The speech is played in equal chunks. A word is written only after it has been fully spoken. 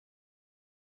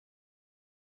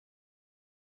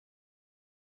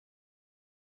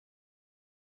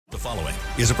following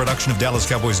is a production of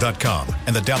DallasCowboys.com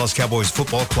and the Dallas Cowboys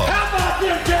Football Club. How about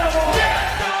them Cowboys?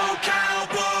 Yeah, go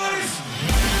Cowboys!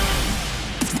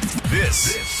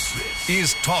 This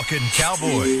is Talkin'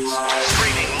 Cowboys.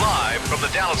 Streaming live from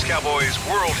the Dallas Cowboys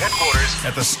World Headquarters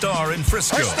at the Star in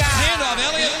Frisco. Handoff,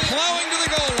 Elliott plowing to the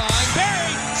goal line.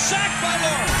 Barry, sacked by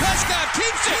Lawrence. Prescott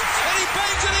keeps it, and he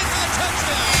bangs it in for a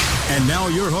touchdown. And now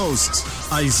your hosts,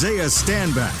 Isaiah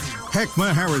Stanback,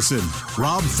 Heckma Harrison,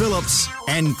 Rob Phillips,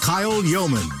 and Kyle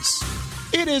Yeomans.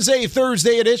 It is a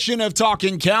Thursday edition of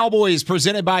Talkin' Cowboys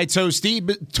presented by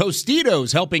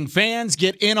Tostitos, helping fans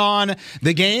get in on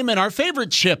the game and our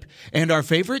favorite chip and our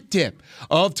favorite dip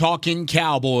of Talkin'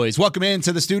 Cowboys. Welcome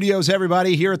into the studios,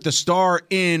 everybody, here at the Star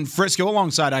in Frisco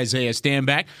alongside Isaiah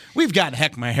Stanback. We've got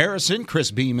Heckma Harrison,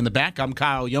 Chris Beam in the back. I'm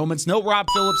Kyle Yeomans. No Rob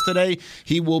Phillips today.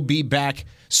 He will be back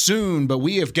soon, but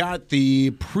we have got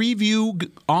the preview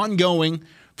ongoing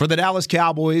for the Dallas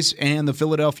Cowboys and the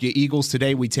Philadelphia Eagles.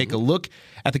 Today we take a look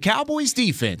at the Cowboys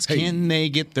defense. Can they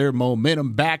get their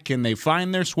momentum back? Can they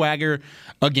find their swagger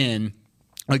again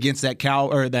against that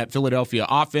Philadelphia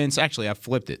offense? Actually, I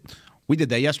flipped it. We did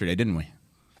that yesterday, didn't we?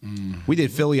 We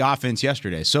did Philly offense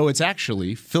yesterday. So it's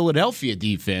actually Philadelphia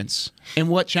defense and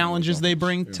what challenges they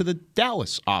bring to the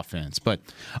Dallas offense. But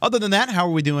other than that, how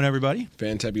are we doing, everybody?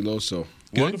 Fantabuloso.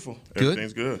 Good? Wonderful.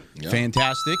 Everything's good. Yeah.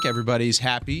 Fantastic. Everybody's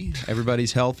happy.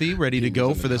 Everybody's healthy, ready to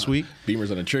go for this week.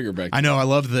 Beamer's on the trigger back there. I know. I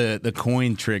love the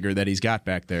coin trigger that he's got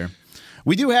back there.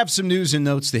 We do have some news and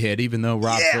notes to hit, even though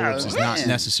Rob Phillips is not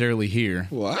necessarily here.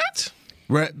 What?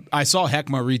 I saw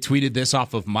Heckma retweeted this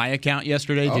off of my account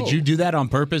yesterday. Oh. Did you do that on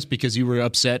purpose because you were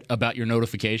upset about your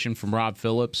notification from Rob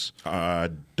Phillips? I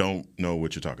don't know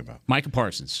what you're talking about. Micah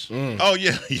Parsons. Oh,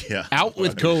 yeah. Out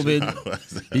with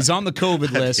COVID. He's on the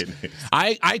COVID list.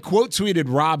 I quote tweeted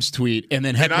Rob's tweet, and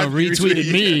then Heckma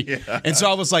retweeted me. Yeah. And so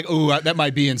I was like, "Ooh, that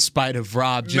might be in spite of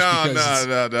Rob." Because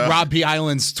No. Rob P.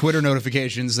 Island's Twitter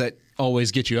notifications that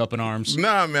always get you up in arms.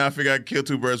 Nah, man, I figured I'd kill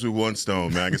two birds with one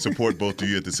stone, man. I can support both of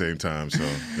you at the same time, so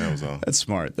that was all. That's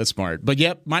smart. But,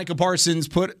 yep, Micah Parsons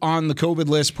put on the COVID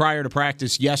list prior to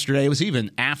practice yesterday. It was even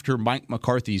after Mike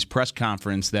McCarthy's press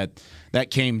conference that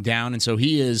came down, and so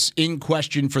he is in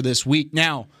question for this week.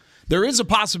 Now, there is a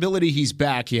possibility he's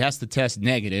back. He has to test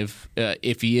negative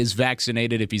if he is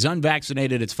vaccinated. If he's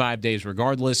unvaccinated, it's 5 days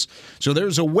regardless. So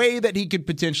there's a way that he could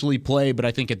potentially play, but I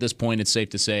think at this point it's safe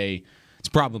to say it's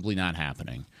probably not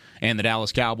happening. And the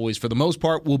Dallas Cowboys, for the most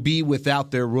part, will be without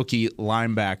their rookie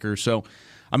linebacker. So,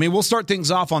 I mean, we'll start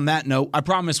things off on that note. I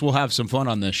promise we'll have some fun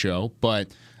on this show, but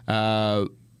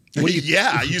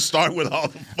you start with all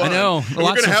the fun. I know. We're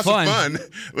Lots going to of have fun. some fun.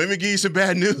 Let me give you some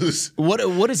bad news.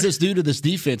 What does this do to this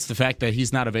defense, the fact that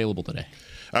he's not available today?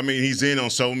 I mean, he's in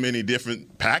on so many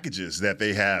different packages that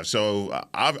they have. So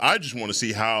I just want to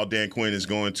see how Dan Quinn is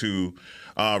going to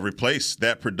replace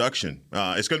that production.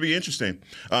 It's going to be interesting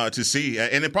to see.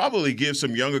 And it probably gives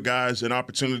some younger guys an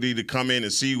opportunity to come in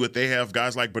and see what they have.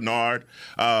 Guys like Bernard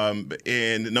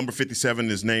and number 57,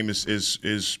 his name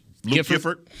is Luke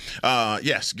Gifford.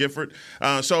 Yes, Gifford.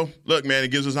 So, look, man,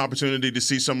 it gives us an opportunity to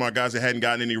see some of our guys that hadn't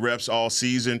gotten any reps all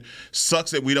season.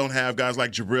 Sucks that we don't have guys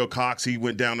like Jabril Cox. He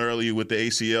went down early with the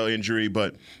ACL injury.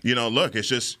 But, look, it's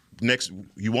just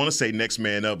you want to say next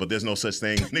man up, but there's no such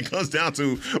thing. And it comes down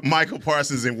to Michael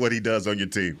Parsons and what he does on your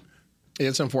team.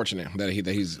 It's unfortunate that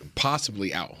he's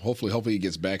possibly out. Hopefully he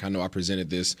gets back. I know I presented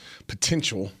this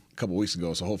potential a couple weeks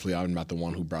ago, so hopefully I'm not the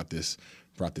one who brought this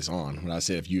on. When I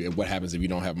said what happens if you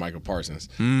don't have Michael Parsons,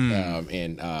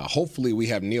 and hopefully we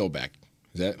have Neal back.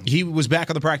 He was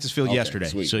back on the practice field yesterday.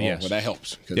 Sweet. So yes, well, that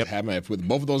helps because if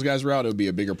both of those guys were out, it would be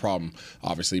a bigger problem,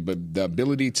 obviously. But the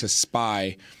ability to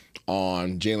spy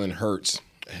on Jalen Hurts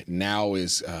now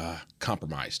is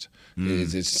compromised.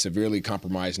 It's severely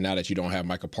compromised now that you don't have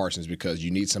Michael Parsons because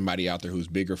you need somebody out there who's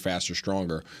bigger, faster,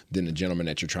 stronger than the gentleman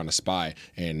that you're trying to spy,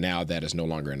 and now that is no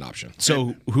longer an option.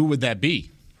 So who would that be?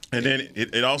 And then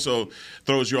it also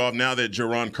throws you off now that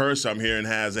Jerron Kearse, I'm hearing,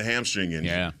 has a hamstring injury.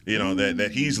 Yeah.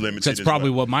 That he's limited. That's probably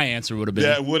what my answer would have been.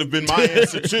 That would have been my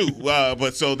answer, too.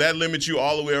 But so that limits you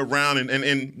all the way around.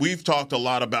 And we've talked a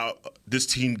lot about this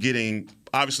team getting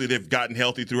 – obviously they've gotten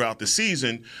healthy throughout the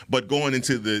season, but going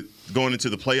into the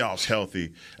playoffs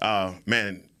healthy,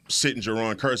 man – sitting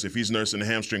Jerron Kearse, if he's nursing a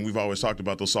hamstring, we've always talked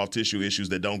about those soft tissue issues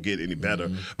that don't get any better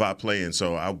by playing.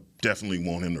 So I definitely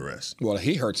want him to rest. Well,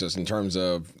 he hurts us in terms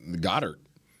of Goddard.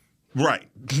 Right.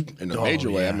 In a major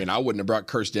way. I mean, I wouldn't have brought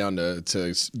Kearse down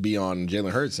to be on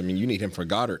Jalen Hurts. I mean, you need him for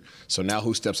Goddard. So now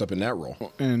who steps up in that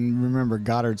role? And remember,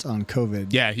 Goddard's on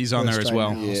COVID. Yeah, he's on there as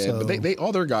well. Yeah, but they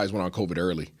all their guys went on COVID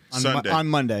early. Sunday. On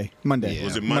Monday. Yeah.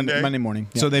 Was it Monday? Monday morning.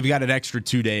 Yeah. So they've got an extra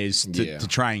 2 days to Yeah.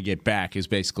 try and get back is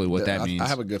basically what that means. I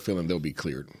have a good feeling they'll be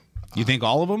cleared. You think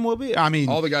all of them will be? I mean,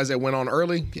 All the guys that went on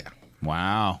early, yeah.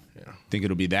 wow. Think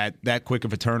it'll be that quick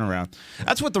of a turnaround.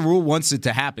 That's what the rule wants it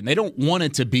to happen. They don't want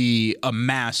it to be a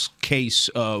mass case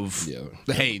of,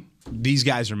 hey, these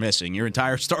guys are missing. Your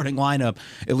entire starting lineup,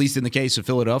 at least in the case of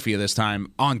Philadelphia this time,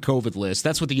 on COVID list.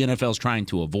 That's what the NFL's trying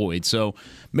to avoid. So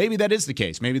maybe that is the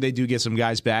case. Maybe they do get some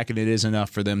guys back, and it is enough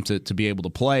for them to be able to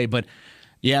play. But,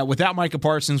 yeah, without Micah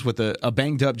Parsons, with a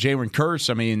banged-up Jalen Kearse,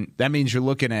 I mean, that means you're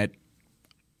looking at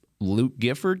Luke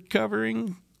Gifford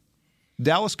covering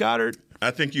Dallas Goedert. I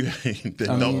think you don't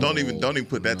even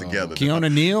put that together.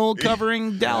 Keona Neal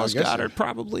covering Dallas guess so. Goedert,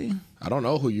 probably. I don't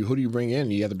know who do you bring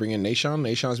in. You have to bring in Nahshon.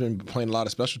 Nahshon's been playing a lot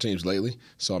of special teams lately,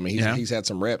 so I mean he's had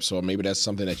some reps. So maybe that's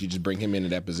something that you just bring him into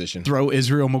that position. Throw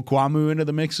Israel Mukwamu into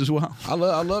the mix as well. I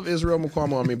love Israel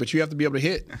Mukwamu. I mean, but you have to be able to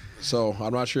hit. So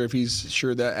I'm not sure if he's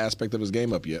sure that aspect of his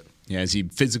game up yet. Yeah, is he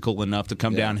physical enough to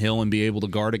come downhill and be able to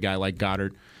guard a guy like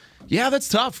Goddard? Yeah, that's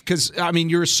tough because I mean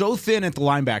you're so thin at the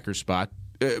linebacker spot.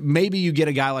 Maybe you get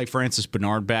a guy like Francis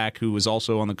Bernard back, who was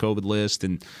also on the COVID list,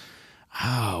 and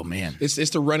oh man, it's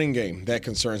the running game that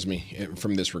concerns me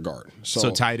from this regard. So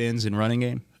tight ends and running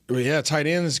game. Yeah, tight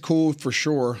end is cool for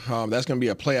sure. That's going to be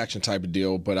a play action type of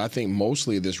deal, but I think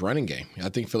mostly this running game. I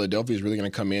think Philadelphia is really going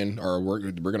to come in, or we're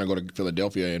going to go to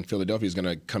Philadelphia, and Philadelphia is going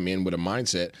to come in with a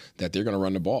mindset that they're going to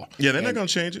run the ball. Yeah, they're not going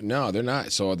to change it. No, they're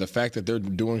not. So the fact that they're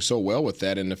doing so well with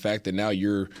that, and the fact that now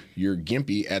you're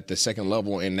gimpy at the second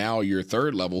level, and now your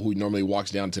third level, who normally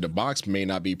walks down to the box, may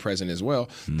not be present as well.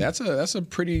 That's a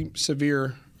pretty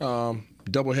severe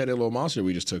double-headed little monster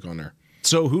we just took on there.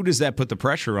 So who does that put the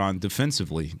pressure on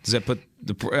defensively? Does that put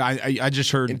the I just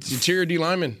heard interior D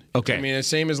lineman. Okay, I mean the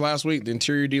same as last week. The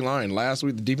interior D line. Last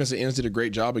week the defensive ends did a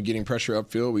great job of getting pressure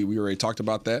upfield. We already talked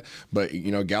about that. But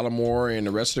you know Gallimore and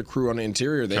the rest of the crew on the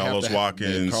interior, Carlos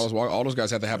Watkins, all those guys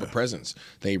have to have a presence.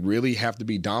 They really have to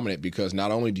be dominant because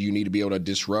not only do you need to be able to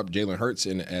disrupt Jalen Hurts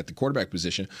at the quarterback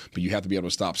position, but you have to be able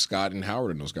to stop Scott and Howard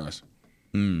and those guys.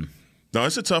 No,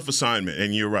 it's a tough assignment,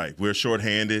 and you're right. We're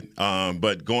shorthanded,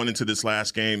 but going into this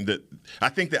last game, I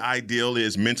think the ideal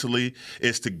is mentally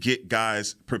is to get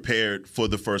guys prepared for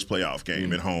the first playoff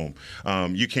game at home.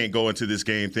 You can't go into this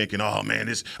game thinking, "Oh man,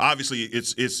 it's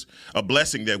a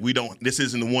blessing that we don't. This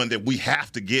isn't the one that we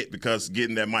have to get because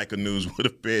getting that Micah news would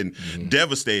have been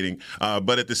devastating."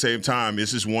 But at the same time,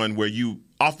 this is one where you.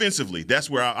 Offensively, that's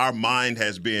where our mind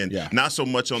has been. Yeah. Not so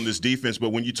much on this defense, but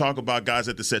when you talk about guys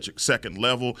at the second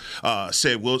level,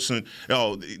 Wilson,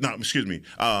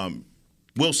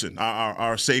 Wilson,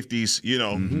 our safeties,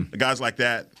 guys like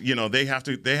that, they have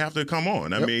to come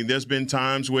on. I mean, there's been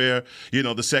times where,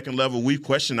 the second level, we've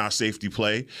questioned our safety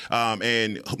play,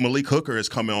 and Malik Hooker has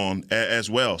come on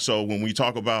as well. So when we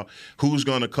talk about who's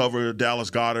going to cover Dallas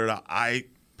Goedert, I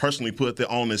personally put the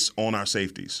onus on our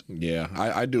safeties. Yeah,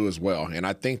 I do as well. And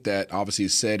I think that obviously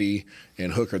Seti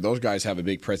and Hooker, those guys have a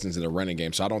big presence in the running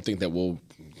game. So I don't think that we'll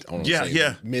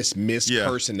miss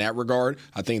Kearse in that regard.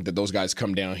 I think that those guys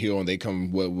come downhill and they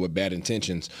come with bad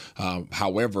intentions.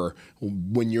 However,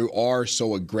 when you are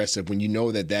so aggressive, when you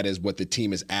know that is what the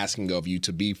team is asking of you,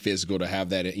 to be physical, to have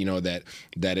that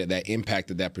that impact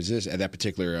at that position, at that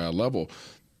particular level,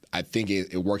 I think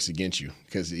it works against you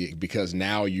because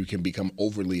now you can become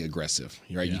overly aggressive,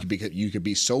 right? Yeah. You could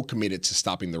be so committed to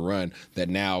stopping the run that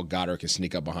now Goddard can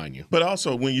sneak up behind you. But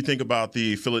also, when you think about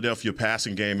the Philadelphia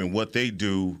passing game and what they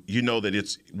do, you know that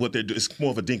it's what they do. It's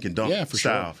more of a dink and dunk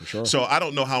style. For sure. So I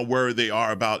don't know how worried they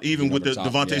are about even with the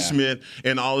Devontae Smith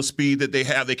and all the speed that they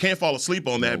have. They can't fall asleep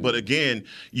on that. But again,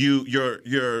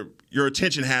 your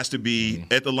attention has to be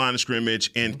at the line of scrimmage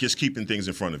and just keeping things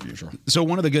in front of you. Sure. So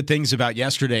one of the good things about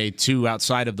yesterday, too,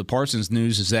 outside of the Parsons news,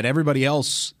 is that everybody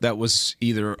else that was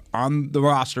either on the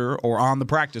roster or on the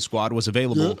practice squad was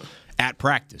available at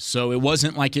practice. So it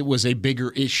wasn't like it was a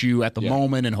bigger issue at the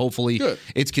moment, and hopefully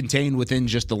it's contained within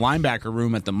just the linebacker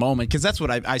room at the moment, because that's what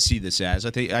I see this as.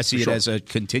 I see it as a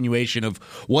continuation of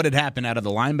what had happened out of the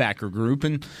linebacker group,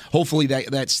 and hopefully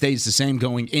that stays the same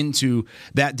going into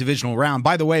that divisional round.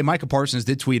 By the way, Micah Parsons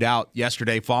did tweet out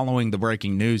yesterday following the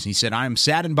breaking news. He said, "I am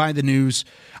saddened by the news.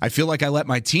 I feel like I let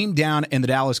my team down and the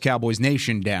Dallas Cowboys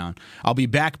nation down. I'll be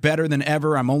back better than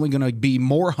ever. I'm only going to be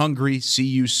more hungry. See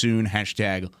you soon.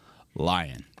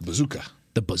 #Lion." Bazooka.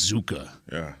 The bazooka.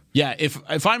 Yeah. Yeah,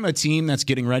 if I'm a team that's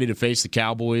getting ready to face the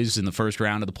Cowboys in the first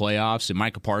round of the playoffs and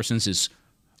Micah Parsons is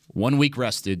 1 week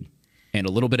rested and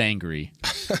a little bit angry.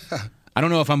 I don't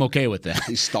know if I'm okay with that.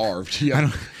 He's starved. He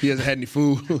hasn't had any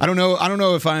food. I don't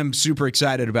know if I'm super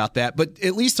excited about that. But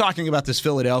at least talking about this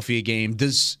Philadelphia game,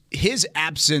 does his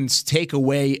absence take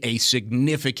away a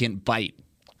significant bite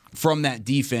from that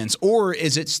defense, or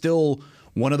is it still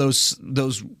one of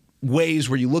those ways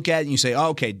where you look at it and you say, oh,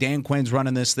 okay, Dan Quinn's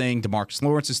running this thing, DeMarcus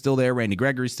Lawrence is still there, Randy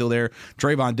Gregory's still there,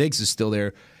 Trayvon Diggs is still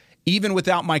there. Even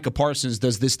without Micah Parsons,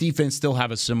 does this defense still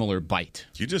have a similar bite?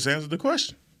 You just answered the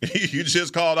question. You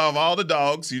just called off all the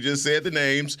dogs. You just said the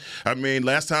names. I mean,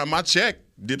 last time I checked,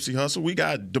 Dipsy Hustle, we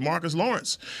got DeMarcus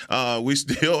Lawrence. We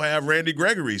still have Randy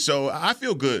Gregory. So I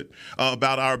feel good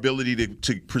about our ability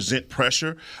to present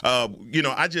pressure.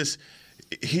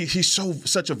 He's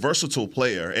such a versatile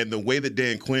player, and the way that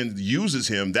Dan Quinn uses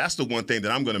him, that's the one thing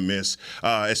that I'm going to miss,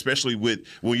 especially when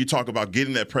you talk about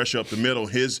getting that pressure up the middle.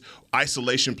 His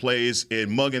isolation plays and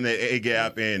mugging that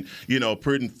A-gap and,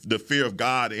 putting the fear of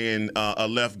God in a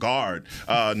left guard,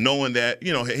 knowing that,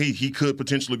 he could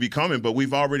potentially be coming. But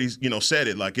we've already, said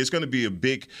it. Like, it's going to be a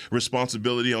big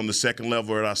responsibility on the second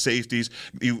level at our safeties.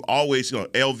 You always,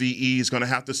 LVE is going to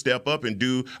have to step up and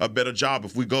do a better job.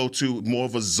 If we go to more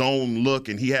of a zone look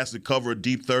and he has to cover a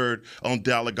deep third on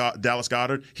Dallas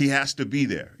Goedert, he has to be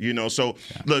there. So,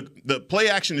 look, the play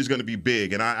action is going to be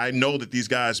big. And I know that these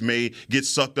guys may get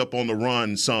sucked up on the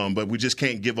run some, but we just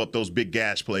can't give up those big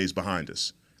gash plays behind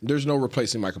us. There's no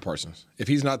replacing Micah Parsons. If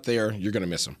he's not there, you're going to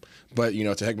miss him. But,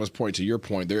 to Heckman's point, to your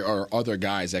point, there are other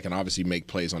guys that can obviously make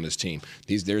plays on this team.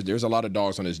 There's a lot of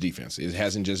dogs on this defense. It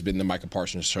hasn't just been the Micah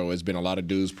Parsons show. It's been a lot of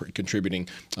dudes contributing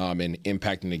and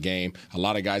impacting the game. A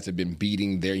lot of guys have been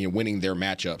winning their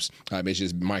matchups. It's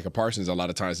just Micah Parsons a lot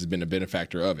of times has been a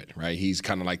benefactor of it, right? He's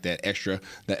kind of like that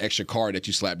extra card that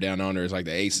you slap down on there. It's like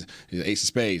the ace of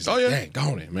spades. Oh, yeah. Dang, go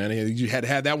on it, man. You had to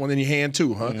have that one in your hand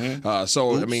too, huh?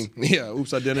 Mm-hmm.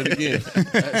 Oops, I did it again.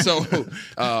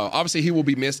 Obviously he will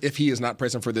be missed if he is not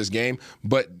present for this game.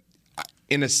 But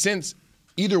in a sense,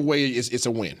 either way, it's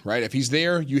a win, right? If he's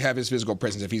there, you have his physical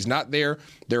presence. If he's not there,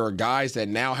 there are guys that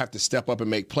now have to step up and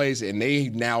make plays, and they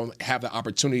now have the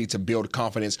opportunity to build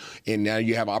confidence, and now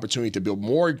you have an opportunity to build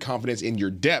more confidence in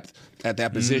your depth at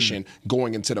that position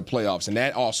going into the playoffs, and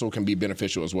that also can be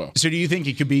beneficial as well. So do you think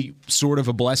it could be sort of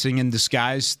a blessing in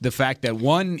disguise, the fact that,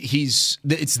 one, it's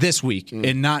this week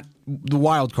and not the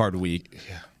wild card week,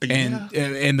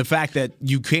 and the fact that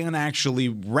you can actually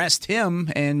rest him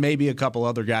and maybe a couple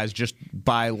other guys just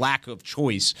by lack of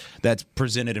choice that's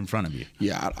presented in front of you?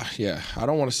 Yeah. I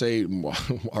don't want to say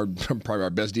probably our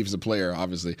best defensive player,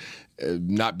 obviously,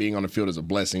 not being on the field is a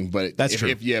blessing, but that's true.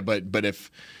 If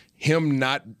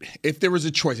there was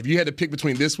a choice, if you had to pick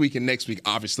between this week and next week,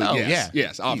 obviously,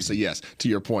 yes, obviously, yes, to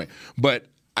your point. But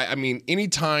I mean,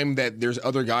 anytime that there's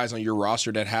other guys on your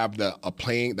roster that have the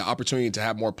opportunity to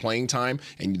have more playing time,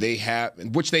 and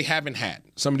which they haven't had.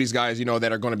 Some of these guys,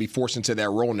 that are going to be forced into that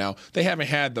role now, they haven't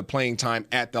had the playing time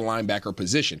at the linebacker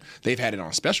position. They've had it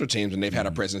on special teams, and they've had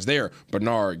a presence there.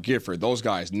 Bernard, Gifford, those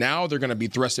guys. Now they're going to be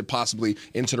thrusted possibly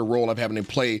into the role of having to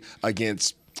play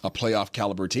against a playoff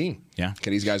caliber team. Yeah.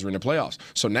 Okay, these guys are in the playoffs.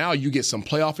 So now you get some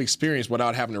playoff experience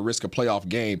without having to risk a playoff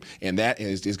game, and that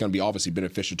is going to be obviously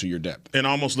beneficial to your depth. And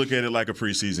almost look at it like a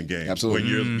preseason game. Absolutely.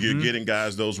 When you're getting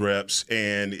guys those reps,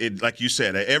 and it, like you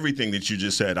said, everything that you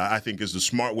just said, I think is the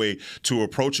smart way to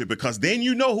approach it, because then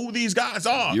you know who these guys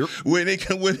are when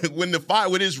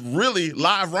it's really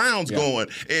live rounds going.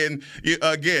 And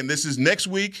again, this is next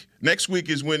week. Next week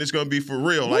is when it's going to be for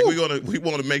real. Like we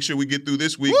want to make sure we get through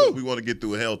this week, but we want to get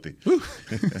through it healthy.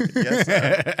 Yes,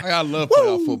 sir. I love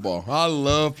playoff football. I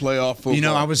love playoff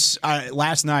football.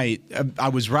 Last night I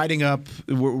was writing up.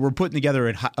 We're putting together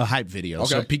a hype video. Okay.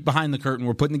 So peek behind the curtain.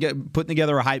 We're putting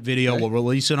together a hype video. Okay. We'll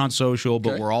release it on social,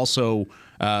 but we're also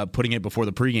putting it before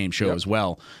the pregame show as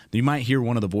well. You might hear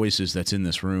one of the voices that's in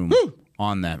this room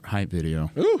on that hype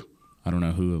video. I don't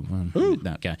know who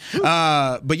that guy.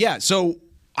 But yeah, so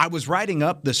I was writing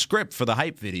up the script for the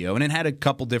hype video, and it had a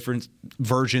couple different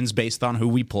versions based on who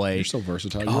we play. You're so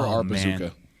versatile. You're our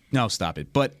bazooka. No, stop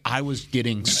it. But I was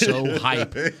getting so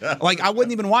hype. Like, I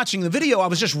wasn't even watching the video. I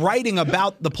was just writing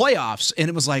about the playoffs, and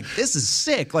it was like, this is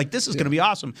sick. Like, this is going to be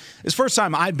awesome. It's the first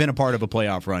time I've been a part of a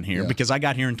playoff run here because I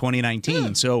got here in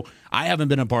 2019. So I haven't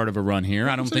been a part of a run here.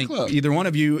 I don't think either one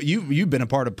of you've been a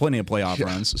part of plenty of playoff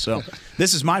runs. So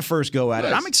this is my first go at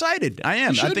it. I'm excited. I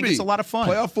am. I think it's a lot of fun.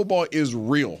 Playoff football is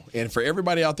real. And for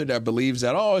everybody out there that believes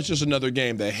that, it's just another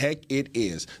game, the heck it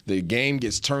is. The game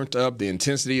gets turned up. The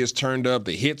intensity is turned up.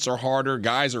 The hits are harder.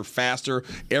 Guys are faster.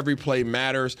 Every play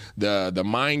matters. The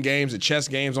mind games, the chess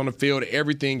games on the field,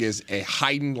 everything is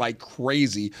heightened like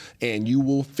crazy, and you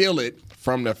will feel it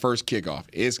from the first kickoff.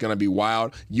 It's going to be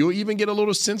wild. You'll even get a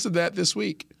little sense of that this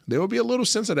week. There will be a little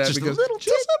sense of that because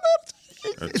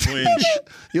A twinge.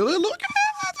 you'll look.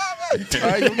 All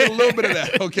right, you'll get a little bit of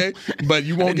that, okay? But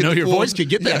you won't get the your full, voice could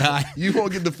get that high. You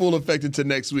won't get the full effect until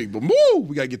next week. But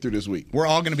we got to get through this week. We're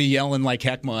all going to be yelling like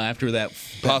Heckma after that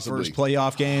Possibly. first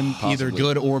playoff game, either Possibly.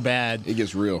 good or bad. It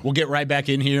gets real. We'll get right back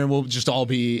in here, and we'll just all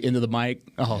be into the mic.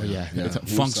 Oh, yeah. It's a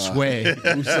funk Woosah. sway.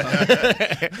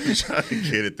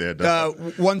 Get it there,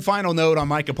 Doug. One final note on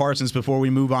Micah Parsons before we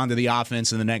move on to the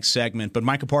offense in the next segment. But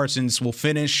Micah Parsons will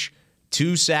finish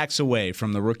 2 sacks away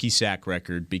from the rookie sack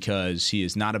record because he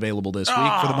is not available this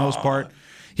week for the most part.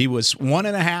 He was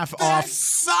 1.5 off.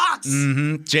 Sucks.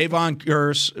 Javon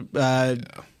Curse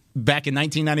back in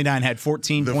 1999 had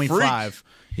 14.5.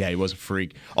 Yeah, he was a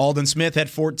freak. Alden Smith had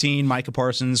 14. Micah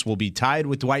Parsons will be tied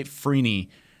with Dwight Freeney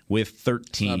with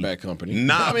 13. Not bad company.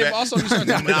 Not bad. Also, you start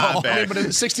thinking, Not bad. but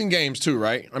it's 16 games too,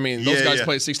 right? I mean, those guys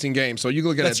played 16 games, so you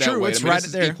look at That's it that true. way. It's I mean, right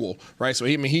this there. is equal, right? So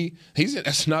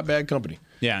that's not bad company.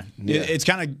 Yeah. It's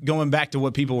kind of going back to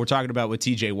what people were talking about with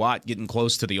T.J. Watt getting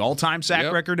close to the all-time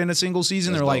sack record in a single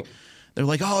season. They're like,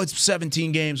 oh, it's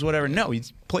 17 games, whatever. No,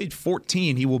 he's played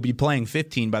 14. He will be playing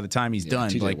 15 by the time he's done.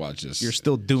 T.J. Like, Watt just you're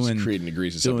still doing creating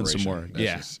degrees of doing separation. some work.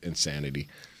 That's just insanity.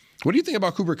 What do you think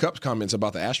about Cooper Kupp's comments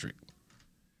about the asterisk?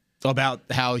 About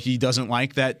how he doesn't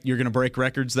like that you're going to break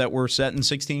records that were set in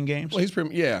 16 games? Well, he's pretty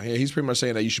much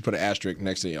saying that you should put an asterisk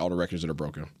next to all the records that are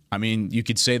broken. I mean, you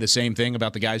could say the same thing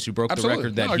about the guys who broke the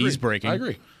record that he's breaking. I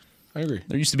agree.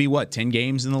 There used to be 10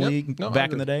 games in the league No, I back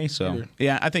in agree. the day. So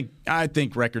yeah, I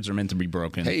think records are meant to be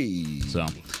broken. Hey. So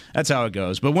that's how it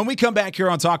goes. But when we come back here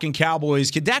on Talking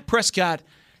Cowboys, can Dak Prescott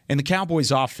and the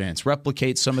Cowboys offense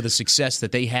replicate some of the success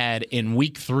that they had in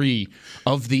week 3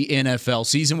 of the NFL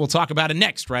season? We'll talk about it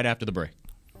next, right after the break.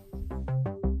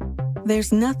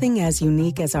 There's nothing as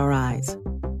unique as our eyes,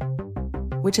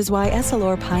 which is why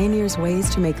Essilor pioneers ways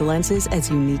to make lenses as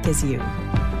unique as you.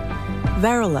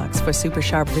 Verilux for super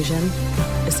sharp vision,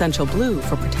 Essential Blue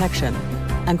for protection,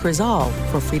 and Crizal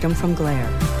for freedom from glare.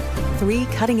 3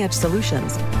 cutting-edge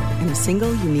solutions in a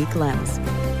single unique lens.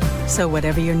 So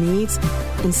whatever your needs,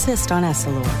 insist on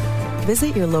Essilor.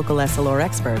 Visit your local Essilor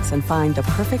experts and find the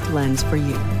perfect lens for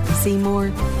you. See more,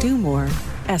 do more,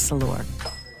 Essilor.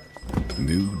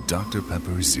 New Dr.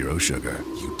 Pepper Zero Sugar.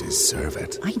 You deserve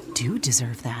it. I do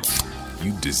deserve that.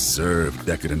 You deserve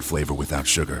decadent flavor without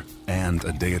sugar. And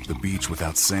a day at the beach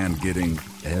without sand getting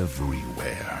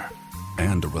everywhere.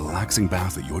 And a relaxing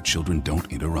bath that your children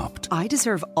don't interrupt. I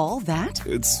deserve all that?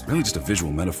 It's really just a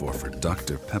visual metaphor for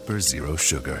Dr. Pepper Zero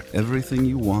Sugar. Everything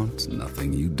you want,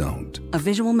 nothing you don't. A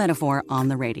visual metaphor on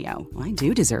the radio. I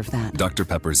do deserve that. Dr.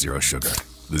 Pepper Zero Sugar.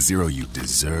 The zero you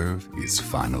deserve is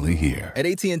finally here. At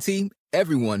AT&T,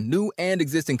 everyone, new and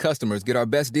existing customers, get our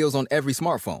best deals on every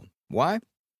smartphone. Why?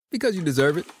 Because you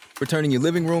deserve it. For turning your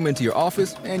living room into your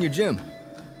office and your gym.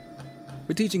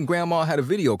 For teaching Grandma how to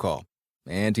video call.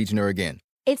 And teaching her again.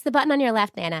 It's the button on your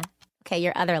left, Nana. Okay,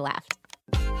 your other left.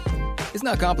 It's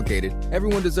not complicated.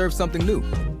 Everyone deserves something new.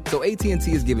 So AT&T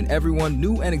is giving everyone,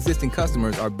 new and existing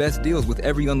customers, our best deals with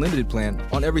every unlimited plan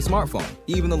on every smartphone,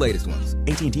 even the latest ones.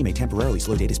 AT&T may temporarily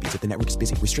slow data speeds if the network is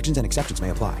busy. Restrictions and exceptions may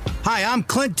apply. Hi, I'm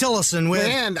Clint Tillison with...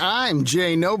 And I'm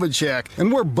Jay Novacek.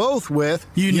 And we're both with...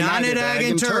 United Ag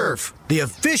and Turf, the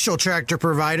official tractor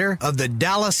provider of the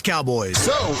Dallas Cowboys.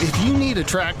 So, if you need a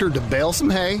tractor to bale some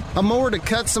hay, a mower to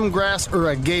cut some grass, or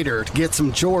a gator to get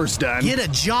some chores done... Get a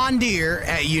John Deere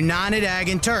at United Ag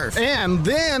and Turf. And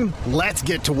then, let's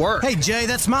get to work. Hey, Jay,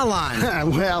 that's my line.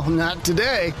 Well, not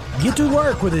today. Get to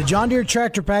work with a John Deere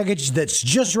tractor package that's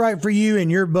just right for you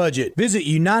and your budget. Visit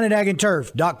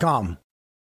UnitedAgAndTurf.com.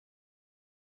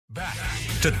 Back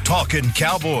to Talking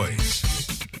Cowboys.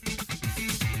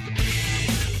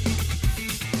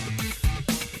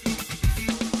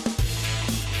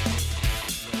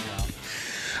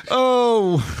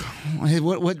 Oh,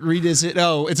 what read is it?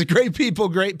 Oh, it's a Great People,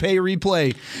 Great Pay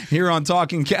replay here on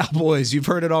Talking Cowboys. You've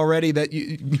heard it already that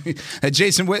that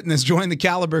Jason Witten has joined the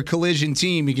Caliber Collision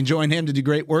team. You can join him to do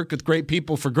great work with great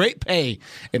people for great pay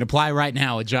and apply right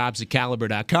now at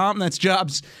jobs@caliber.com. That's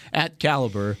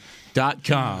jobs@caliber.com.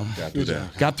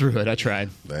 Got through it. I tried.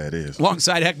 That is.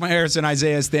 Alongside Heckma Harrison,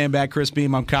 Isaiah Stanback, Chris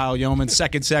Beam, I'm Kyle Yeoman.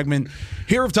 Second segment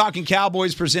here of Talking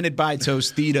Cowboys presented by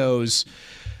Tostitos.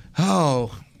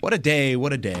 Oh, what a day.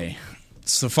 What a day.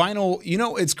 It's the final. You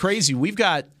know, it's crazy. We've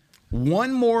got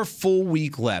one more full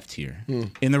week left here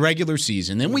in the regular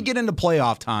season. Then we get into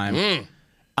playoff time.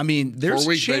 I mean, there's 4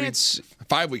 weeks, a chance. baby.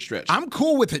 5-week stretch. I'm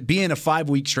cool with it being a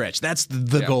 5-week stretch. That's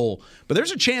the goal. But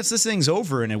there's a chance this thing's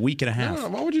over in a week and a half. No,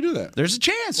 why would you do that? There's a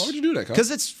chance. Why would you do that?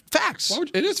 Because it's facts.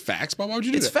 It is facts, but why would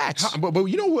you do that? It's facts. But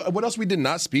you know what else we did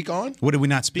not speak on? What did we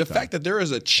not speak on? The fact that there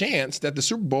is a chance that the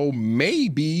Super Bowl may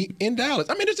be in Dallas.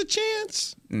 I mean, there's a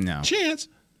chance. No. Chance.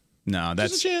 No,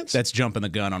 There's a chance. that's jumping the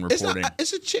gun on reporting.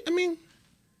 It's a chance. I mean,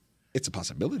 it's a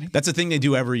possibility. That's a thing they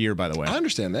do every year, by the way. I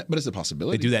understand that, but it's a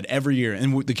possibility. They do that every year.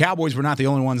 And the Cowboys were not the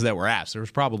only ones that were asked. There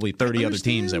was probably 30 other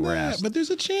teams that were asked. But there's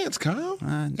a chance, Kyle.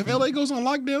 If LA goes on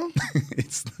lockdown,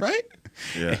 it's right?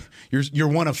 Yeah. You're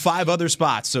one of 5 other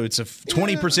spots, so it's a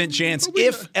 20% chance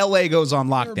if LA goes on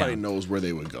lockdown. Everybody knows where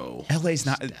they would go. LA's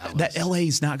not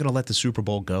going to let the Super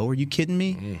Bowl go. Are you kidding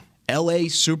me? LA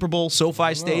Super Bowl,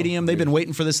 SoFi Stadium. They've been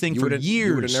waiting for this thing for years.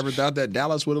 You would have never thought that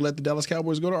Dallas would have let the Dallas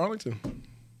Cowboys go to Arlington.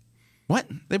 What?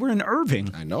 They were in Irving.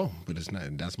 I know, but it's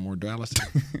not. That's more Dallas.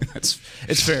 It's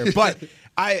fair, but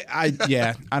I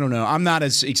don't know. I'm not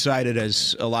as excited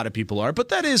as a lot of people are, but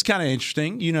that is kind of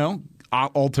interesting. You know,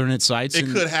 alternate sites. It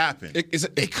could happen. It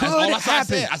could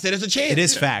happen. I said it's a chance. It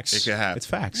is facts. It could happen. It's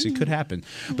facts. It could happen.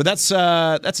 But that's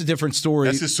a different story.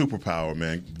 That's his superpower,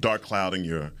 man. Dark clouding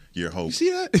your hope. You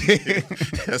see that?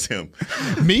 That's him.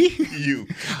 Me? You.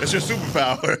 That's your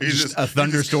superpower. Just a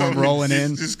thunderstorm rolling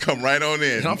in. Just come right on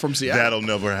in. And I'm from Seattle. That'll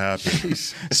never happen.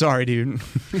 Sorry, dude.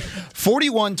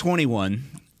 41-21.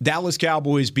 Dallas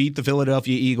Cowboys beat the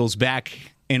Philadelphia Eagles back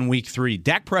in Week 3.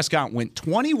 Dak Prescott went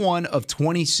 21 of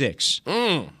 26.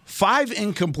 5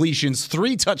 incompletions,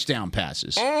 3 touchdown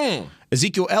passes.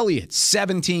 Ezekiel Elliott,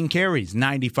 17 carries,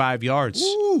 95 yards,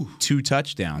 2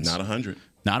 touchdowns. Not 100.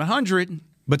 Not 100.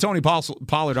 But Tony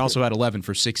Pollard also had 11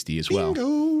 for 60 as well.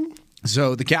 Bingo.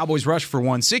 So the Cowboys rushed for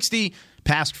 160,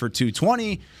 passed for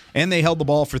 220, and they held the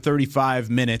ball for 35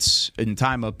 minutes in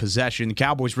time of possession. The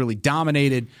Cowboys really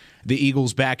dominated the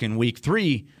Eagles back in Week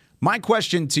 3. My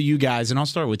question to you guys, and I'll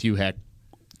start with you, Heck.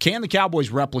 Can the Cowboys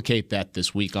replicate that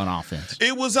this week on offense?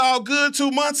 It was all good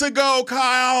 2 months ago,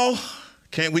 Kyle.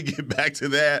 Can't we get back to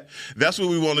that? That's what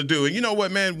we want to do. And you know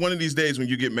what, man? One of these days when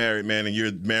you get married, man, and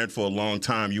you're married for a long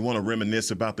time, you want to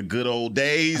reminisce about the good old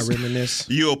days. I reminisce.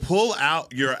 You'll pull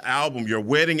out your album, your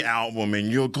wedding album,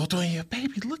 and you'll go through and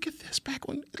baby, look at this.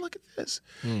 Look at this.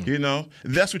 You know?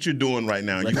 That's what you're doing right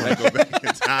now. You want to go back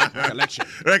in time.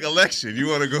 Recollection. You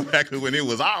want to go back to when it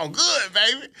was all good,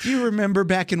 baby. Do you remember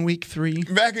back in Week 3?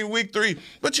 Back in Week 3.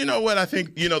 But you know what? I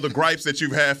think, the gripes that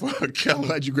you've had for I'm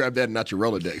glad you grabbed that and not your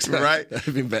Rolodex. Right?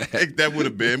 That'd been bad. That would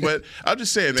have been. But I'm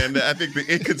just saying, man, I think the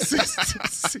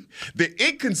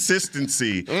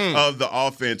inconsistency of the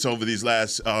offense over these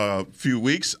last few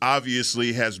weeks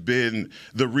obviously has been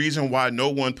the reason why no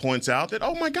one points out that,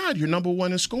 oh, my God, you're number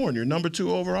 1 in scoring. You're number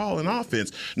 2 overall in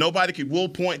offense. Nobody will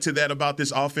point to that about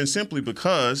this offense simply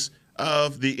because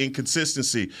of the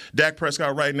inconsistency. Dak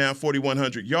Prescott right now,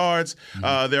 4,100 yards.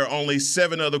 There are only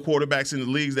 7 other quarterbacks in the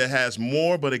league that has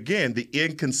more. But again, the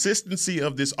inconsistency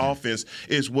of this offense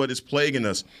is what is plaguing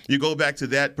us. You go back to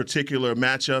that particular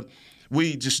matchup,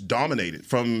 we just dominated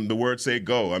from the word say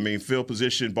go. I mean, field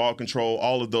position, ball control,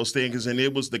 all of those things. And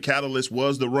it was the catalyst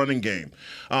was the running game.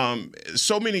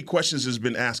 So many questions has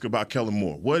been asked about Kellen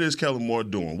Moore. What is Kellen Moore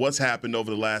doing? What's happened over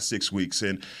the last 6 weeks?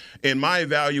 And in my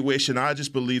evaluation, I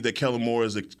just believe that Kellen Moore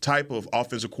is the type of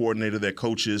offensive coordinator that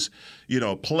coaches,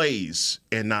 plays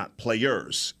and not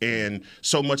players. And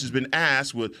so much has been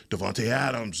asked with Devontae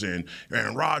Adams and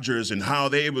Aaron Rodgers and how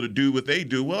they're able to do what they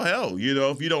do. Well, hell,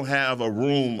 if you don't have a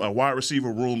wide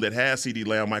receiver room that has CeeDee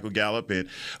Lamb, Michael Gallup, and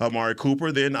Amari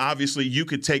Cooper, then obviously you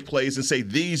could take plays and say,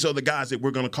 these are the guys that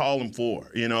we're going to call them for,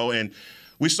 and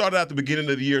we started out the beginning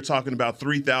of the year talking about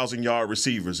 3,000-yard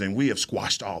receivers, and we have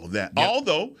squashed all of that. Yep.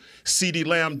 Although CeeDee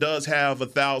Lamb does have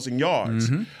 1,000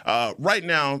 yards. Right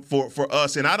now for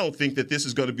us, and I don't think that this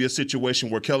is going to be a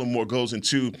situation where Kellen Moore goes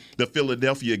into the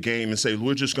Philadelphia game and say,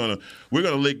 we're going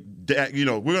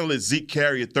to let Zeke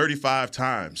carry it 35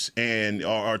 times, and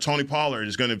or Tony Pollard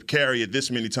is going to carry it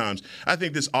this many times. I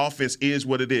think this offense is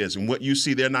what it is, and what you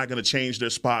see, they're not going to change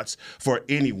their spots for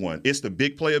anyone. It's the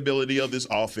big playability of this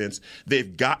offense.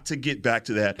 They've got to get back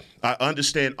to that. I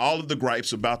understand all of the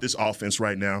gripes about this offense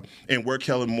right now and where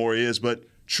Kellen Moore is, but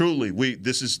truly,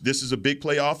 this is a big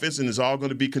play offense, and it's all going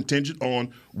to be contingent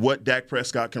on what Dak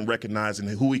Prescott can recognize and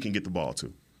who he can get the ball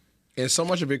to. And so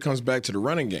much of it comes back to the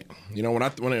running game.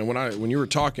 When you were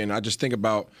talking, I just think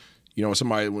about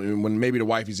somebody when maybe the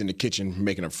wife is in the kitchen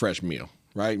making a fresh meal,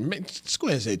 right? Just go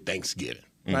ahead and say Thanksgiving.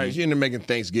 Right, you're into making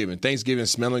Thanksgiving. Thanksgiving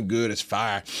smelling good, it's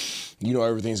fire.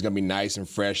 Everything's gonna be nice and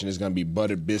fresh, and it's gonna be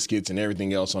buttered biscuits and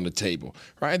everything else on the table,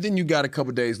 right? And then you got a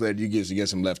couple days later, you get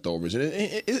some leftovers, and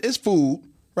it's food,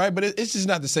 right? But it's just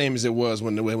not the same as it was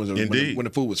when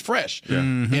the food was fresh. Yeah.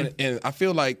 And I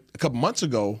feel like a couple months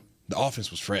ago, the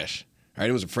offense was fresh, right?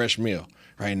 It was a fresh meal.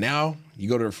 Right now, you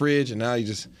go to the fridge, and now you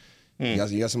just you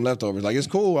got some leftovers. Like, it's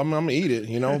cool. I'm gonna eat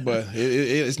it, but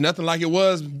it's nothing like it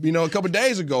was, a couple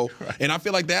days ago. Right. And I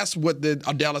feel like that's what the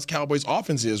Dallas Cowboys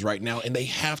offense is right now. And they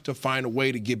have to find a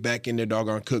way to get back in their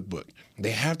doggone cookbook.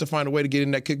 They have to find a way to get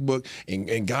in that cookbook,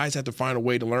 and guys have to find a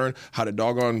way to learn how to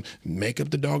doggone make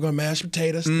up the doggone mashed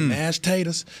potatoes, the mashed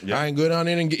taters. Yep. I can go down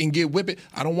there and get whip it.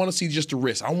 I don't want to see just the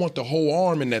wrist. I want the whole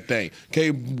arm in that thing. Okay,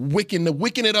 wicking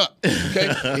it up.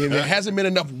 Okay, and there hasn't been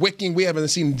enough wicking. We haven't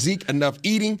seen Zeke enough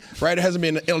eating. Right, there hasn't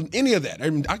been any of that.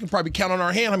 I can probably count on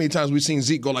our hand how many times we've seen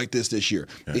Zeke go like this year.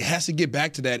 Yeah. It has to get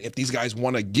back to that if these guys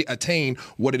want to attain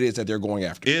what it is that they're going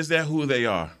after. Is that who they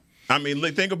are? I mean,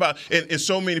 think about, and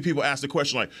so many people ask the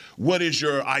question like, what is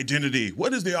your identity?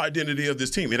 What is the identity of this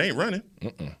team? It ain't running.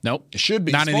 Nope. It should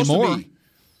be. Not anymore.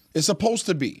 It's supposed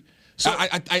to be. So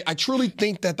I truly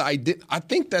think that I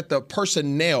think that the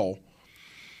personnel,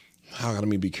 let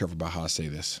me be careful about how I say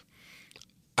this.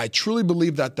 I truly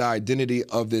believe that the identity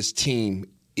of this team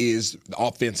is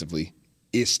offensively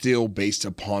is still based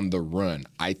upon the run.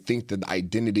 I think that the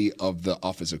identity of the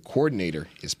offensive coordinator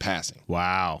is passing.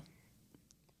 Wow.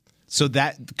 So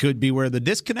that could be where the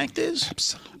disconnect is?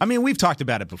 Absolutely. I mean, we've talked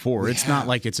about it before. It's not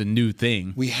like it's a new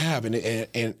thing. We have,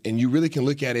 and you really can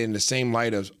look at it in the same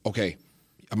light of, okay,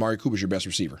 Amari Cooper's your best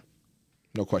receiver.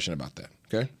 No question about that,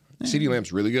 okay? Yeah. CeeDee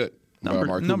Lamb's really good.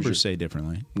 Numbers say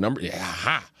differently.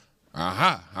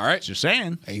 All right. Just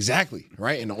saying. Exactly,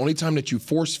 right? And the only time that you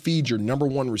force feed your number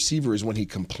one receiver is when he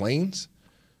complains.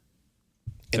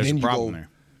 And then you go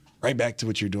right back to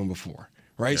what you're doing before,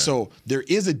 right? Yeah. So there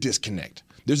is a disconnect.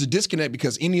 There's a disconnect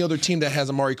because any other team that has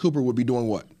Amari Cooper would be doing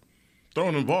what?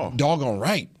 Throwing the ball. Doggone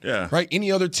right. Yeah. Right?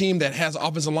 Any other team that has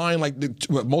offensive line, like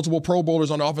multiple Pro Bowlers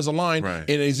on the offensive line, and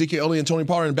Ezekiel Elliott and Tony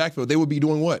Pollard in the backfield, they would be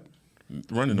doing what?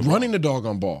 Running the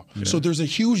doggone ball. Yeah. So there's a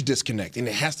huge disconnect, and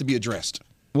it has to be addressed.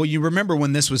 Well, you remember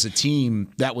when this was a team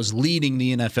that was leading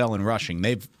the NFL in rushing.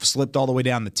 They've slipped all the way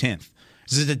down to 10th.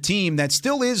 This is a team that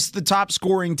still is the top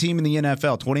scoring team in the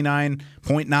NFL,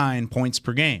 29.9 points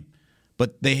per game.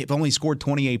 But they have only scored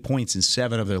 28 points in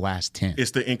 7 of their last 10.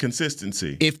 It's the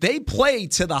inconsistency. If they play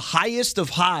to the highest of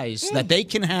highs that they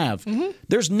can have,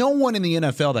 there's no one in the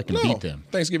NFL that can beat them.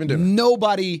 Thanksgiving dinner.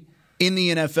 Nobody in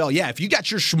the NFL. Yeah, if you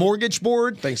got your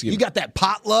smorgasbord, Thanksgiving. You got that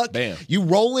potluck, bam. You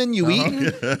rolling, you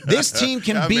eating, this team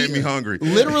can beat made me hungry.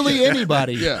 Literally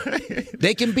anybody. Yeah.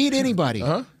 They can beat anybody.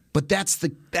 But that's the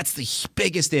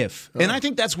biggest if. And I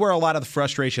think that's where a lot of the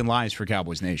frustration lies for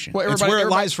Cowboys Nation. Well, it's where it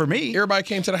lies for me. Everybody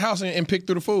came to the house and picked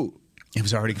through the food. It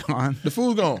was already gone. The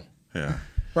food's gone. Yeah.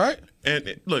 Right?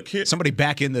 And look, here, somebody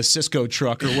back in the Cisco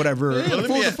truck or whatever. Yeah,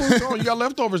 the food's gone. You got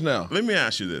leftovers now. Let me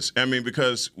ask you this. I mean,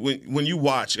 because when you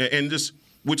watch, and just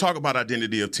we talk about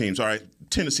identity of teams, all right?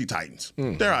 Tennessee Titans.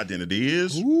 Their identity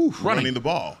is running the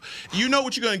ball. You know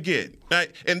what you're going to get. Right?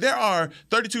 And there are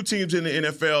 32 teams in the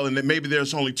NFL, and maybe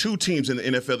there's only 2 teams in the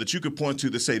NFL that you could point to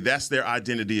that say that's their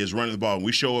identity is running the ball.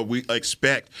 And we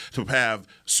expect to have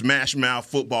smash mouth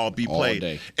football be played. All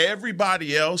day.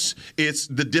 Everybody else, it's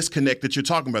the disconnect that you're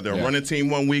talking about. They're a running team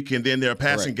one week, and then they're a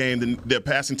passing game, then they're a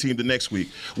passing team the next week.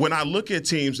 When I look at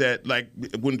teams that, like,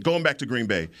 when going back to Green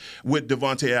Bay with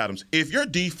Devontae Adams, if your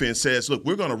defense says, look,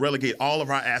 we're going to relegate all of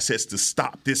our assets to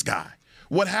stop this guy,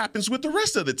 what happens with the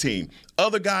rest of the team?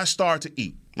 Other guys start to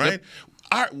eat, right?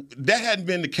 That hadn't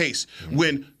been the case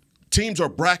when teams are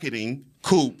bracketing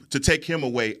Coop to take him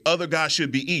away. Other guys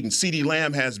should be eating. CeeDee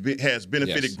Lamb has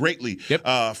benefited greatly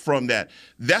from that.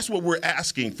 That's what we're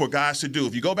asking for guys to do.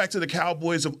 If you go back to the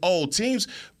Cowboys of old, teams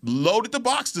loaded the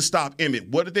box to stop Emmett.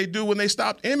 What did they do when they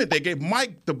stopped Emmett? They gave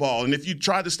Mike the ball. And if you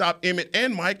tried to stop Emmett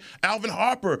and Mike, Alvin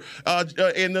Harper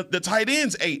and the tight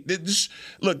ends ate.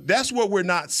 Look, that's what we're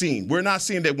not seeing. We're not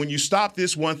seeing that when you stop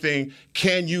this one thing,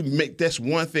 can you make this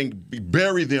one thing,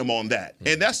 bury them on that?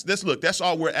 And that's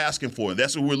all we're asking for.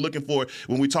 That's what we're looking for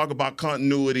when we talk about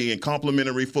continuity and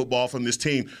complementary football from this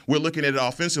team. We're looking at it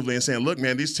offensively and saying, look,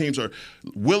 man, these teams are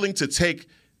willing to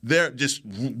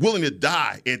willing to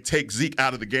die and take Zeke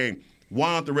out of the game.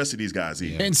 Why aren't the rest of these guys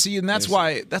eating? And that's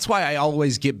why I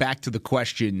always get back to the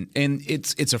question, and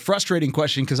it's a frustrating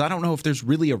question because I don't know if there's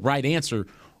really a right answer.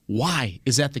 Why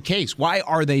is that the case? Why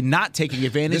are they not taking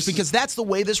advantage? Because that's the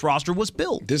way this roster was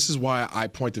built. This is why I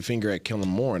point the finger at Kellen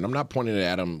Moore, and I'm not pointing it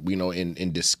at him,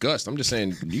 in disgust. I'm just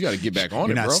saying you got to get back on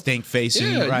You're it, bro. You're not stink-facing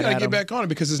you right got to at get him. back on it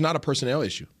because it's not a personnel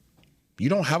issue. You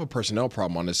don't have a personnel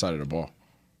problem on this side of the ball.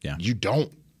 Yeah, you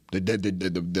don't.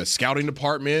 The scouting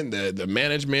department, the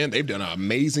management, they've done an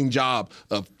amazing job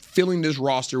of filling this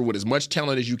roster with as much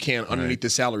talent as you can underneath the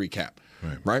salary cap.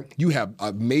 right? You have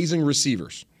amazing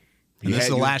receivers. And this is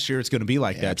the last year it's going to be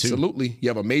like that, too. Absolutely. You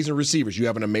have amazing receivers. You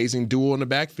have an amazing duo in the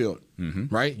backfield,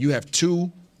 right? You have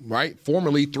 2, right,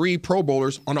 formerly 3 Pro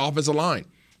Bowlers on the offensive line.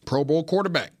 Pro Bowl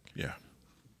quarterback. Yeah.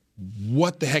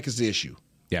 What the heck is the issue?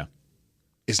 Yeah.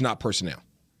 It's not personnel.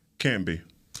 Can be.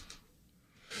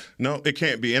 No, it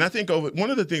can't be. And I think one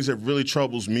of the things that really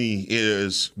troubles me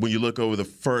is when you look over the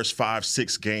first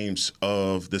 5-6 games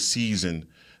of the season,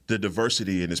 the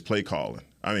diversity in his play calling.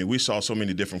 I mean, we saw so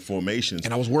many different formations.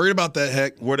 And I was worried about that,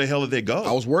 Heck. Where the hell did they go?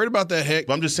 I was worried about that, Heck.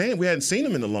 But I'm just saying, we hadn't seen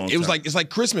them in a long time. It's like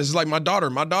Christmas. It's like my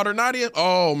daughter Nadia.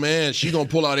 Oh man, she gonna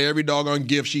pull out every doggone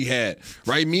gift she had.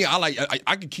 Right? Me,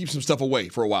 I could keep some stuff away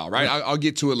for a while. Right? I'll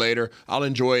get to it later. I'll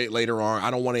enjoy it later on. I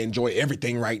don't want to enjoy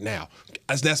everything right now.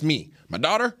 That's me. My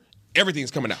daughter.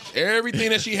 Everything's coming out.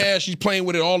 Everything that she has, she's playing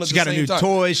with it all at the same time. She got a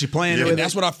new toy. She's playing with it. And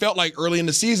that's what I felt like early in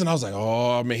the season. I was like,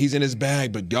 oh, man, he's in his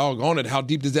bag. But doggone it, how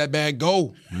deep does that bag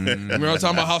go? Remember I was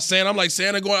talking about how I'm like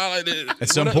Santa going out. At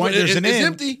some point, there's an end. It's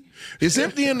empty. It's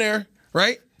empty in there,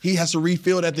 right? He has to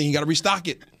refill that thing. He got to restock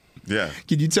it. Yeah.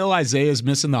 Can you tell Isaiah's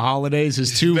missing the holidays?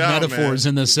 His 2 metaphors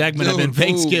in the segment have been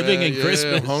Thanksgiving and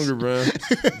Christmas. I'm hungry, bro.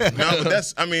 No, but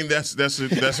that's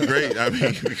great. I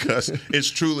mean, because it's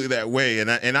truly that way.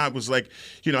 And I was like,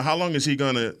 how long is he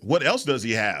gonna? What else does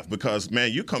he have? Because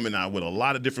man, you're coming out with a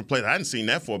lot of different players. I hadn't seen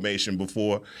that formation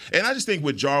before. And I just think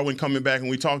with Jarwin coming back, and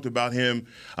we talked about him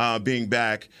being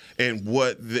back, and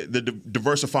what the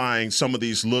diversifying some of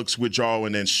these looks with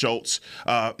Jarwin and Schultz.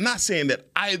 Not saying that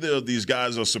either of these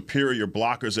guys are superior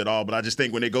blockers at all, but I just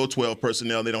think when they go 12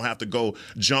 personnel, they don't have to go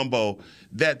jumbo.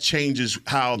 That changes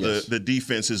how the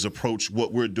defenses approach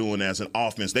what we're doing as an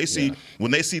offense. They see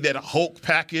when they see that Hulk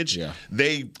package,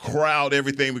 they crowd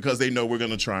everything because they know we're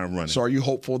going to try and run it. So are you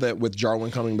hopeful that with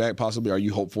Jarwin coming back, possibly, are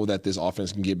you hopeful that this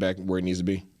offense can get back where it needs to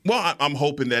be? Well, I'm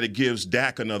hoping that it gives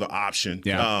Dak another option.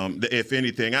 Yeah. If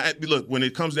anything, look, when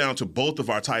it comes down to both of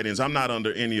our tight ends, I'm not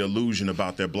under any illusion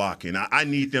about their blocking. I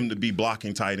need them to be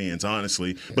blocking tight ends,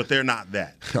 honestly, but they're not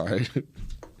that. All right.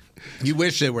 You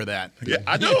wish they were that. Yeah,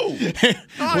 I do.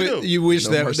 I do. You wish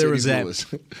that there was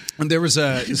that. And there was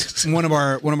one of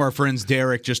our friends,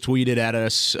 Derek, just tweeted at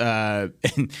us,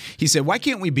 and he said, "Why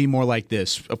can't we be more like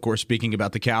this?" Of course, speaking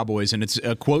about the Cowboys, and it's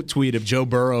a quote tweet of Joe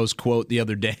Burrow's quote the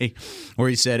other day, where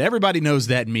he said, "Everybody knows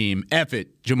that meme. F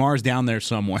it, Jamar's down there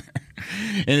somewhere,"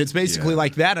 and it's basically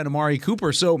like that at Amari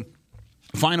Cooper. So,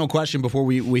 final question before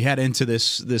we head into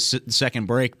this second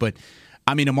break, but.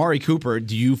 I mean, Amari Cooper,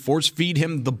 do you force feed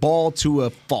him the ball to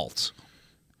a fault?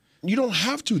 You don't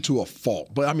have to a fault.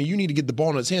 But, I mean, you need to get the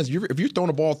ball in his hands. If you're throwing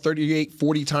the ball 38,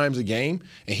 40 times a game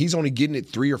and he's only getting it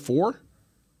 3 or 4,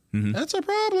 that's a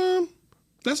problem.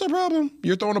 That's a problem.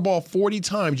 You're throwing the ball 40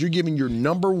 times. You're giving your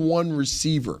number 1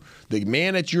 receiver, the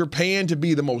man that you're paying to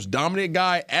be the most dominant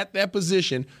guy at that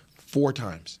position, 4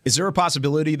 times. Is there a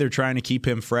possibility they're trying to keep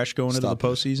him fresh going into the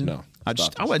postseason? No. I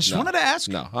just wanted to ask.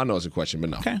 No, I know it's a question,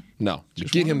 but no. Okay. No.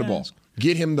 Get him the ball.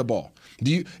 Get him the ball.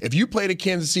 If you play the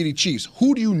Kansas City Chiefs,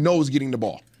 who do you know is getting the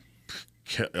ball?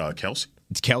 Kelsey.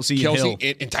 It's Kelsey Hill.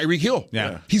 And Tyreek Hill.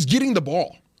 Yeah. He's getting the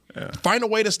ball. Yeah. Find a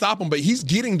way to stop him, but he's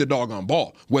getting the doggone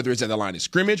ball. Whether it's at the line of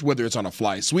scrimmage, whether it's on a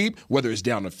fly sweep, whether it's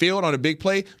down the field on a big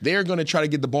play, they're going to try to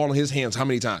get the ball in his hands how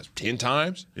many times? 10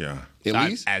 times? Yeah. At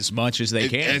least? As much as they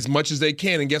can. As much as they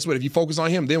can. And guess what? If you focus on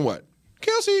him, then what?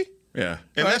 Kelsey. Yeah,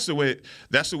 and that's the way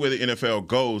the NFL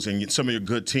goes. And some of your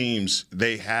good teams,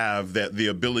 they have the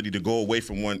ability to go away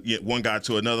from one guy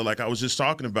to another. Like I was just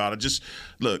talking about.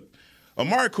 Look,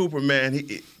 Amari Cooper, man,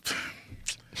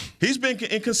 he's been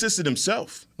inconsistent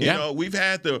himself. You know, we've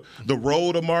had the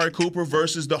road Amari Cooper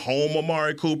versus the home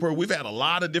Amari Cooper. We've had a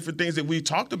lot of different things that we've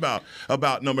talked about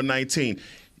number 19.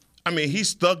 I mean,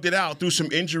 he's thugged it out through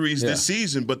some injuries this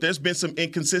season, but there's been some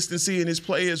inconsistency in his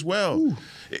play as well. Ooh.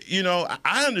 You know,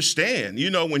 I understand,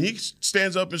 when he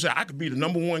stands up and says, I could be the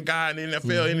number 1 guy in the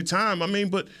NFL anytime. I mean,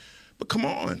 but come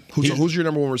on. Who's your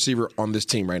number 1 receiver on this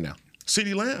team right now?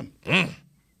 CeeDee Lamb.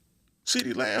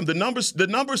 CeeDee Lamb. The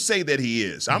numbers say that he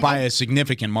is. By a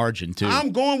significant margin, too.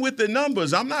 I'm going with the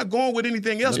numbers. I'm not going with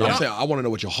anything else. I'm saying I want to know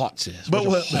what your heart says. But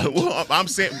I'm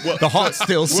saying the heart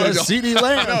still says CeeDee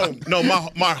Lamb. No,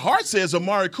 my heart says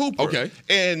Amari Cooper. Okay.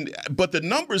 But the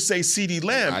numbers say CeeDee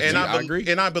Lamb. I agree.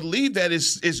 And I believe that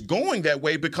it's going that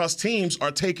way because teams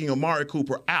are taking Amari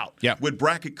Cooper out with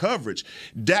bracket coverage.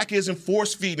 Dak isn't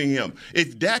force feeding him.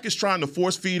 If Dak is trying to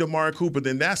force feed Amari Cooper,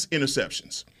 then that's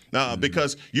interceptions.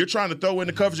 because you're trying to throw in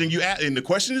the coverage, and the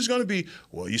question is going to be,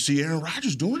 well, you see Aaron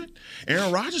Rodgers doing it.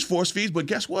 Aaron Rodgers force feeds, but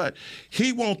guess what?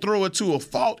 He won't throw it to a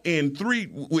fault in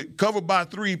covered by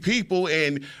 3 people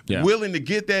and willing to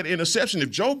get that interception.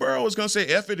 If Joe Burrow is going to say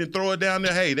F it and throw it down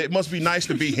there, hey, that must be nice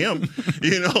to be him,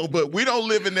 but we don't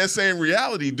live in that same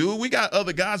reality, dude. We got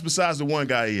other guys besides the one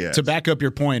guy he has. To back up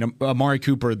your point, Amari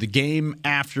Cooper, the game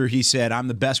after he said, I'm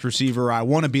the best receiver, I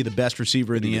want to be the best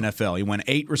receiver in the NFL. He went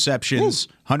 8 receptions,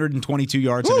 122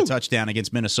 yards and a touchdown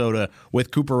against Minnesota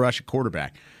with Cooper Rush at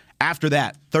quarterback. After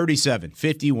that, 37,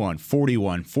 51,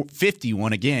 41,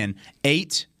 51 again,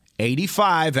 8,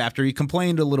 85 after he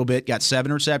complained a little bit, got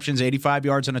 7 receptions, 85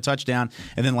 yards and a touchdown,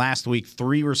 and then last week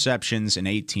 3 receptions and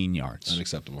 18 yards.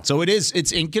 Unacceptable. So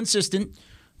it's inconsistent,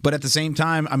 but at the same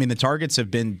time, I mean, the targets have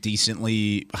been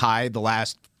decently high the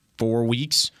last 4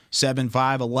 weeks, 7,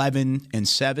 5, 11, and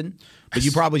 7. But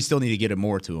you probably still need to get it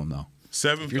more to him, though.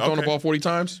 7. If you're throwing the ball 40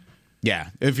 times? Yeah,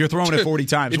 if you're throwing it 40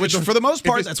 times, which for the most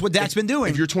part, that's what Dak's been doing.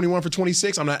 If you're 21 for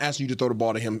 26, I'm not asking you to throw the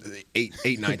ball to him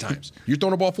 9 times. You're throwing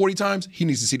the ball 40 times, he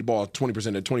needs to see the ball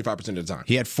 20% to 25% of the time.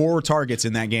 He had 4 targets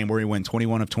in that game where he went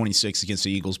 21 of 26 against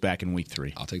the Eagles back in week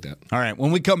 3. I'll take that. All right,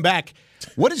 when we come back,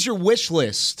 what is your wish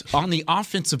list on the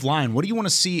offensive line? What do you want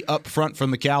to see up front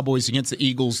from the Cowboys against the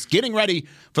Eagles, getting ready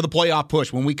for the playoff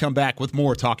push when we come back with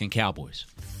more Talking Cowboys?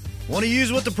 Want to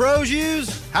use what the pros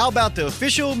use? How about the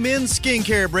official men's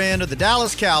skincare brand of the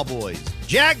Dallas Cowboys,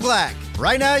 Jack Black?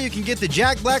 Right now, you can get the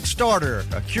Jack Black Starter,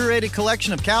 a curated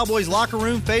collection of Cowboys locker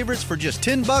room favorites for just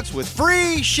 $10 with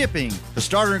free shipping. The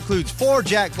starter includes 4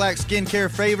 Jack Black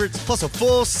skincare favorites, plus a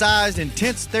full-sized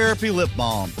intense therapy lip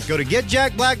balm. Go to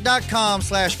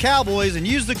getjackblack.com/Cowboys and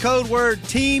use the code word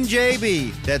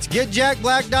TEAMJB. That's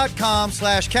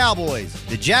getjackblack.com/Cowboys.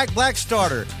 The Jack Black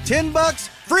Starter, $10,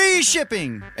 free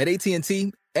shipping. At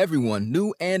AT&T, everyone,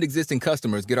 new and existing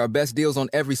customers, get our best deals on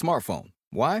every smartphone.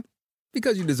 Why?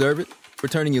 Because you deserve it. For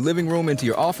turning your living room into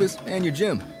your office and your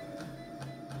gym.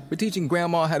 For teaching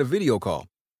Grandma how to video call.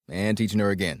 And teaching her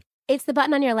again. It's the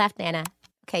button on your left, Nana.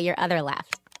 Okay, your other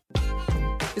left.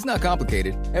 It's not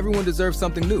complicated. Everyone deserves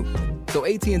something new. So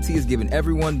AT&T is giving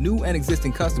everyone, new and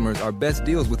existing customers, our best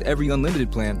deals with every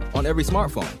unlimited plan on every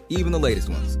smartphone, even the latest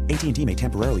ones. AT&T may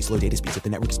temporarily slow data speeds if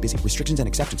the network is busy. Restrictions and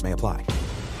exceptions may apply.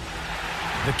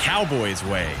 The Cowboys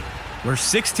way, where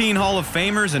 16 Hall of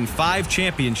Famers and 5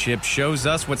 championships shows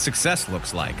us what success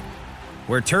looks like.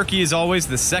 Where turkey is always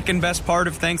the second best part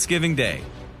of Thanksgiving Day.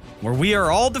 Where we are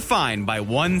all defined by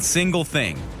one single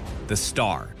thing, the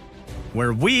star.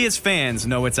 Where we as fans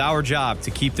know it's our job to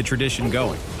keep the tradition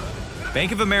going.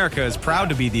 Bank of America is proud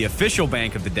to be the official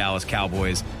bank of the Dallas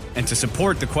Cowboys and to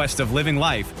support the quest of living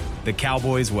life the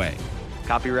Cowboys way.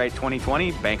 Copyright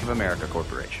 2020, Bank of America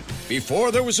Corporation.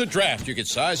 Before there was a draft, you could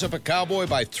size up a cowboy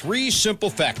by 3 simple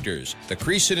factors: the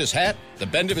crease in his hat, the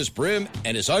bend of his brim,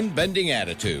 and his unbending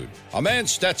attitude. A man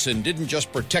Stetson didn't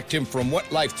just protect him from what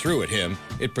life threw at him,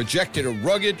 it projected a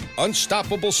rugged,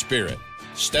 unstoppable spirit.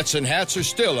 Stetson hats are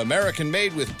still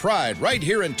American-made with pride right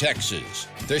here in Texas.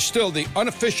 They're still the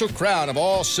unofficial crown of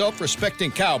all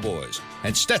self-respecting cowboys,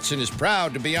 and Stetson is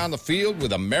proud to be on the field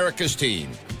with America's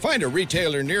team. Find a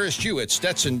retailer nearest you at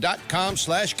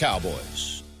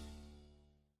stetson.com/cowboys.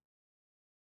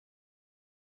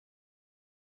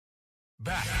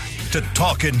 Back to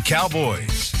Talking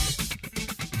Cowboys.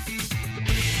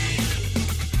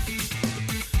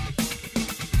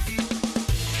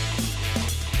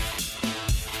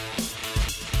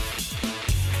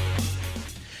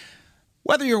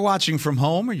 Whether you're watching from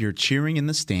home or you're cheering in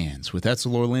the stands, with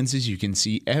Essilor lenses, you can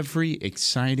see every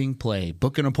exciting play.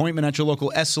 Book an appointment at your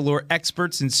local Essilor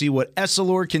experts and see what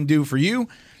Essilor can do for you.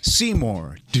 See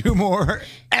more, do more,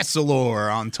 Essilor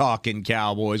on Talking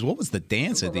Cowboys. What was the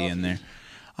dance at the end there?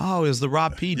 Oh, it was the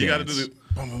Rob P dance. You got to do the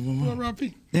Rob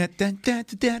P.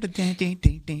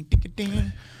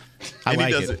 I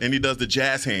like it. And he does the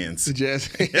jazz hands. The jazz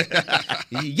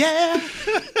Yeah.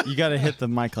 You got to hit the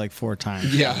mic like 4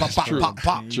 times. Yeah, that's true. Pop,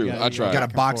 pop. True. I tried. You got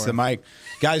to box the mic.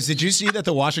 Guys, did you see that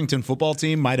the Washington football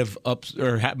team might have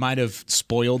might have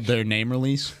spoiled their name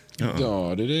release?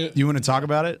 Oh, did it? You want to talk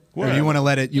about it? Or do you want to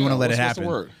let it happen? What's the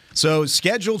word? So,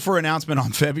 scheduled for announcement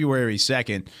on February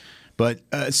 2nd, but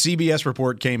a CBS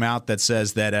report came out that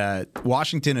says that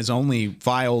Washington has only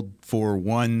filed for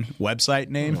one website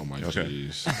name. Oh, my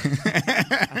jeez.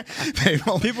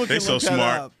 People can They're so look that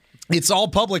smart. up. It's all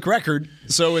public record,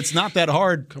 so it's not that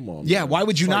hard. Come on. Yeah, man. why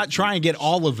would you It's not like- try and get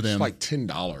all of them? It's like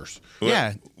 $10.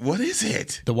 Yeah. What is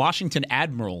it? The Washington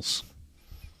Admirals.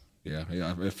 Yeah,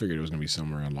 I figured it was going to be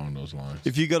somewhere along those lines.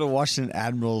 If you go to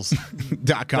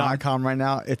WashingtonAdmirals.com right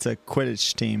now, it's a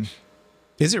Quidditch team.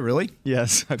 Is it really?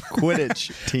 Yes, a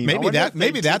Quidditch team.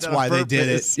 Maybe that's why they did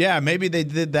it. Yeah, maybe they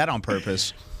did that on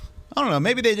purpose. I don't know.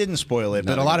 Maybe they didn't spoil it,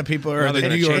 but a lot of people are.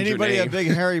 Anybody a big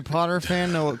Harry Potter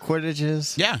fan know what Quidditch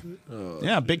is? Yeah,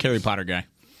 big Harry Potter guy.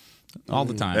 All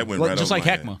the time. That went right just over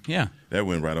like my Heckma. head. Yeah. That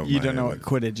went right over You my don't head. know what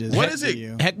Quidditch is. What is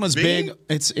it? Heckma's big.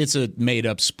 It's a made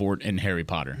up sport in Harry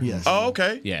Potter. Yes. Oh,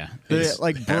 okay. Yeah. They're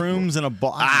like brooms and a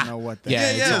ball. I don't know what that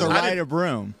is. Yeah. It's a ride a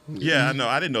broom. Yeah, I know.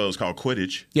 I didn't know it was called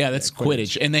Quidditch. Yeah, that's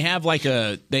Quidditch. And they have like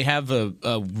a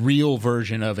real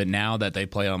version of it now that they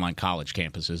play on like college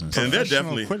campuses and stuff. And they're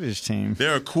definitely Quidditch team.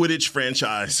 They're a Quidditch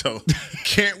franchise, so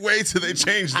can't wait till they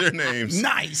change their names.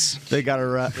 Nice. They got to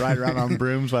ride around on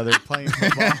brooms while they're playing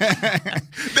football.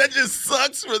 That just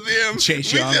sucks for them.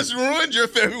 Chase we Young. just ruined your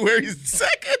February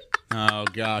 2nd. Oh,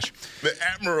 gosh. The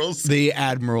Admirals. The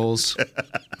Admirals.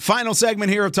 Final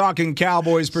segment here of Talking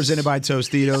Cowboys presented by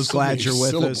Tostitos. So Glad many you're with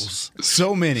syllables. us.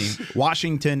 So many.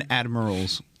 Washington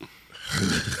Admirals.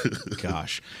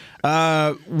 Gosh.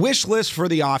 Wish list for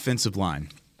the offensive line.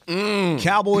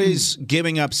 Cowboys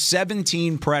giving up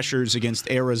 17 pressures against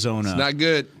Arizona. It's not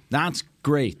good. Not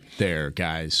great there,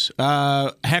 guys.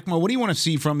 Heckma, what do you want to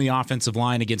see from the offensive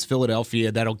line against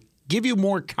Philadelphia that'll give you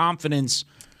more confidence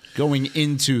going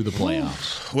into the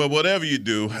playoffs? Well, whatever you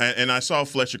do, and I saw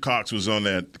Fletcher Cox was on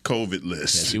that COVID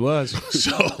list. Yes, he was.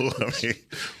 So, I mean,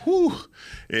 whew,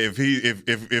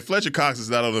 if Fletcher Cox is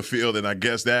not on the field, then I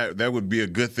guess that would be a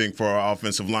good thing for our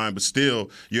offensive line. But still,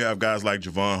 you have guys like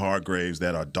Javon Hargraves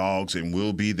that are dogs and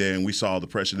will be there, and we saw the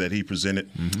pressure that he presented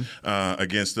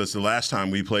against us the last time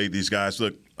we played these guys.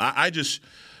 Look, I just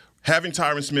having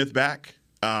Tyron Smith back.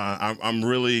 I'm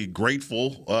really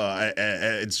grateful.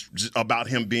 It's just about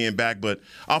him being back, but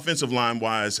offensive line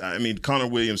wise, I mean, Connor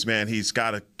Williams, man, he's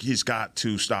got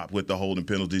to stop with the holding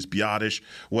penalties. Biotish,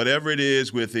 whatever it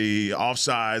is with the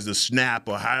offsides, the snap,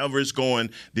 or however it's going,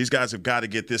 these guys have got to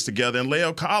get this together. And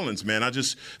La'el Collins, man, I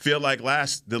just feel like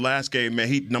the last game,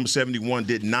 man, number 71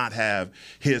 did not have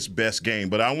his best game,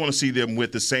 but I want to see them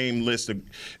with the same list of,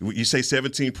 you say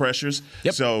 17 pressures,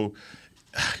 Yep. So.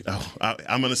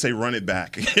 I'm going to say run it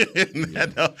back.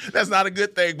 That's not a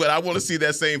good thing, but I want to see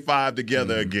that same five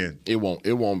together again. It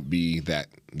won't be that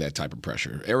type of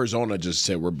pressure. Arizona just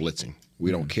said we're blitzing.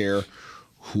 We don't care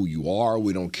who you are.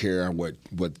 We don't care what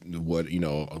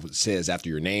it says after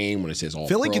your name when it says all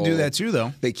Philly pro. can do that too,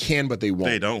 though. They can, but they won't.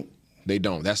 They don't. They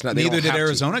don't. That's not. Neither did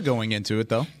Arizona going into it,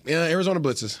 though. Yeah, Arizona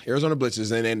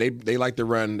blitzes, and they like to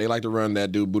run. They like to run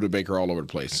that dude Buda Baker all over the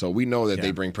place. So we know that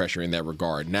they bring pressure in that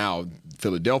regard. Now,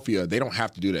 Philadelphia, they don't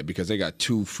have to do that because they got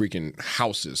two freaking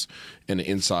houses in the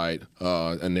inside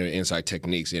and their inside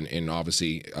techniques, and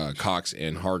obviously Cox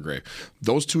and Hargrave.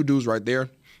 Those two dudes right there,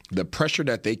 the pressure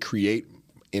that they create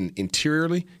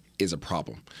interiorly is a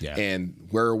problem. Yeah. And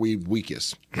where are we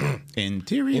weakest?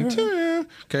 Interior.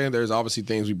 Okay, there's obviously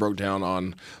things we broke down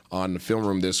on the film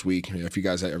room this week. If you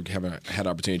guys haven't had the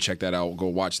opportunity to check that out, go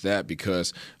watch that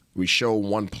because we show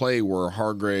one play where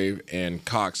Hargrave and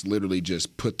Cox literally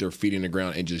just put their feet in the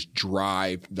ground and just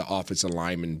drive the offensive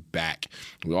lineman back.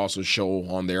 We also show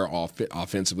on there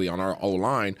offensively on our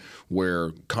O-line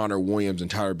where Connor Williams and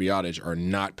Tyler Biotish are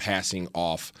not passing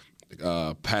off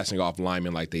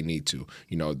linemen like they need to.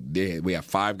 You know, we have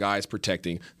 5 guys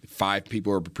protecting, 5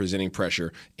 people are presenting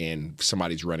pressure, and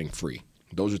somebody's running free.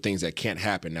 Those are things that can't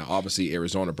happen. Now, obviously,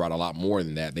 Arizona brought a lot more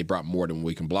than that. They brought more than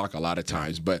we can block a lot of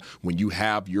times. But when you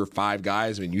have your 5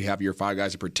 guys and you have your 5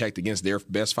 guys to protect against their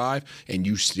best 5 and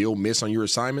you still miss on your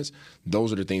assignments,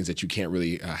 those are the things that you can't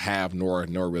really have nor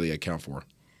really account for.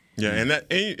 Yeah, and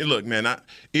look, man,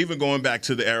 even going back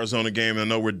to the Arizona game, I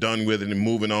know we're done with it and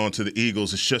moving on to the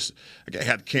Eagles. It's just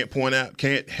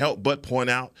can't help but point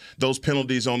out those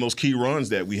penalties on those key runs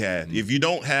that we had. Mm-hmm. If you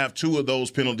don't have 2 of those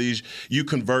penalties, you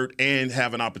convert and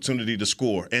have an opportunity to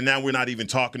score. And now we're not even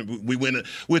talking.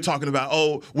 We're talking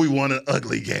about we won an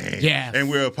ugly game. Yeah, and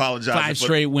we're apologizing. 5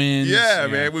 straight wins. Yeah,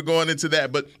 man, we're going into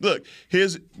that. But look,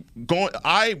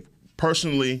 I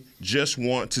personally just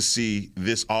want to see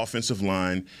this offensive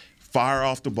line fire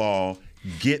off the ball,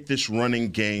 get this running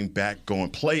game back going,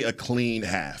 play a clean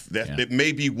half. That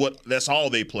may be that's all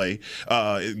they play.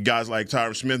 Guys like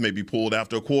Tyron Smith may be pulled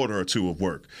after a quarter or 2 of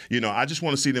work. You know, I just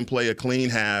want to see them play a clean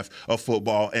half of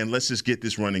football, and let's just get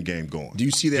this running game going. Do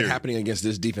you see that happening against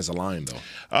this defensive line,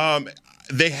 though?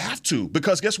 They have to,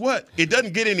 because guess what? It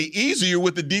doesn't get any easier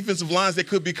with the defensive lines that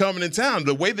could be coming in town.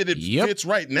 The way that it fits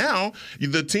right now,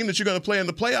 the team that you're going to play in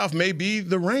the playoff may be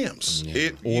the Rams.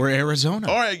 Or Arizona.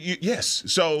 All right, yes.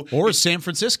 So or San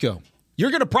Francisco.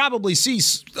 you're going to probably see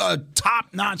a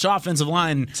top-notch offensive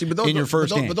line in your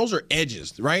first game. But those are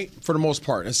edges, right? For the most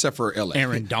part, except for LA.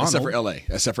 Aaron Donald.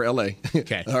 Except for LA.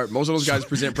 Okay. Most of those guys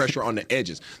present pressure on the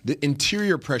edges. The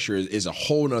interior pressure is a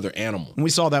whole nother animal. We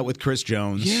saw that with Chris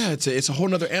Jones. Yeah, it's a whole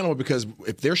nother animal because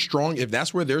if they're strong, if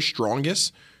that's where they're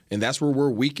strongest and that's where we're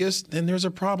weakest, then there's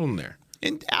a problem there.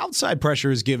 And outside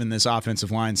pressure has given this offensive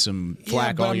line some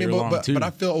flack all year long, too. But I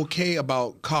feel okay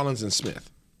about Collins and Smith.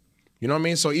 You know what I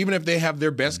mean? So even if they have their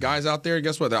best guys out there,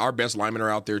 guess what? Our best linemen are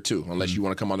out there too, unless you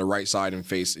want to come on the right side and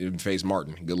face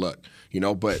Martin. Good luck.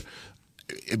 But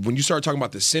when you start talking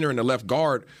about the center and the left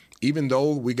guard, even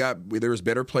though there was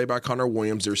better play by Connor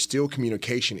Williams, there's still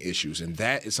communication issues, and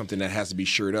that is something that has to be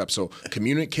shored up. So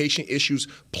communication issues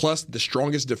plus the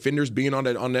strongest defenders being on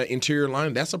the interior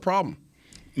line, that's a problem.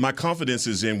 My confidence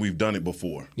is in we've done it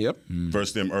before. Yep.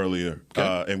 Versus them earlier.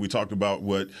 Okay. And we talked about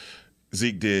what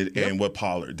Zeke did and what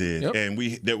Pollard did. Yep. And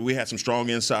we had some strong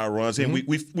inside runs. And we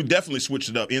definitely switched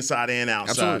it up inside and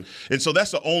outside. Absolutely. And so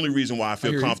that's the only reason why I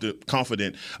feel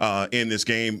confident in this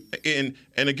game. And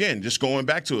again, just going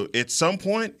back to it, at some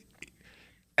point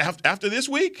after this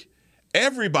week,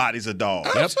 everybody's a dog.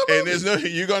 Absolutely. And there's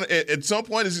at some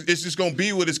point it's just gonna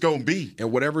be what it's gonna be.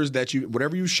 And whatever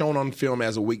you've shown on film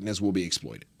as a weakness will be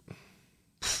exploited.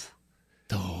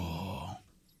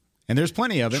 And there's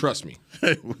plenty of it. Trust me.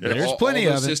 There's plenty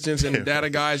of it. Assistants and data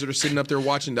guys that are sitting up there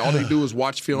watching, all they do is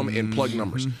watch film and plug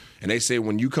numbers. And they say,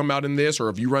 when you come out in this, or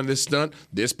if you run this stunt,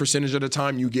 this percentage of the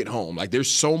time you get home. Like, there's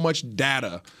so much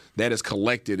data that is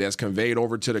collected, that's conveyed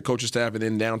over to the coaching staff and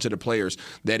then down to the players,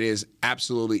 that is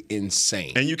absolutely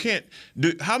insane. And you can't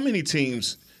do. How many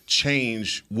teams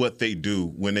change what they do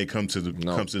when they come to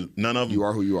none of them? You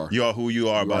are who you are. You are who you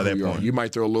are by that point. You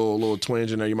might throw a little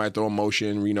twinge in there. You might throw a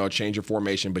motion, change your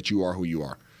formation, but you are who you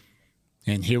are.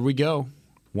 And here we go.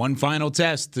 One final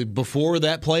test before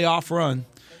that playoff run.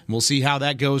 We'll see how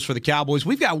that goes for the Cowboys.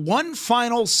 We've got one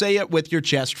final Say It With Your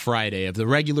Chest Friday of the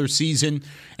regular season,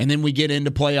 and then we get into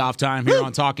playoff time here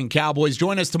on Talking Cowboys.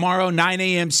 Join us tomorrow, 9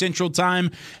 a.m. Central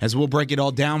Time, as we'll break it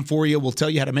all down for you. We'll tell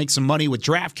you how to make some money with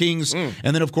DraftKings,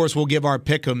 and then, of course, we'll give our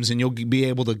pick'ems, and you'll be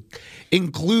able to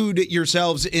include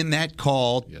yourselves in that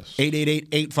call. Yes.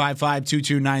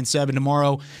 888-855-2297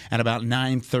 tomorrow at about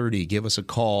 9:30. Give us a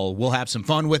call. We'll have some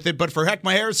fun with it. But for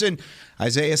Heckma Harrison,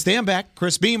 Isaiah Stanback,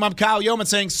 Chris Beam, I'm Kyle Yeoman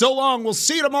saying so long. We'll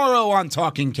see you tomorrow on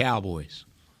Talking Cowboys.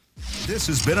 This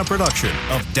has been a production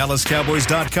of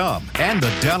DallasCowboys.com and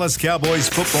the Dallas Cowboys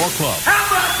Football Club. How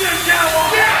about this, Cowboys?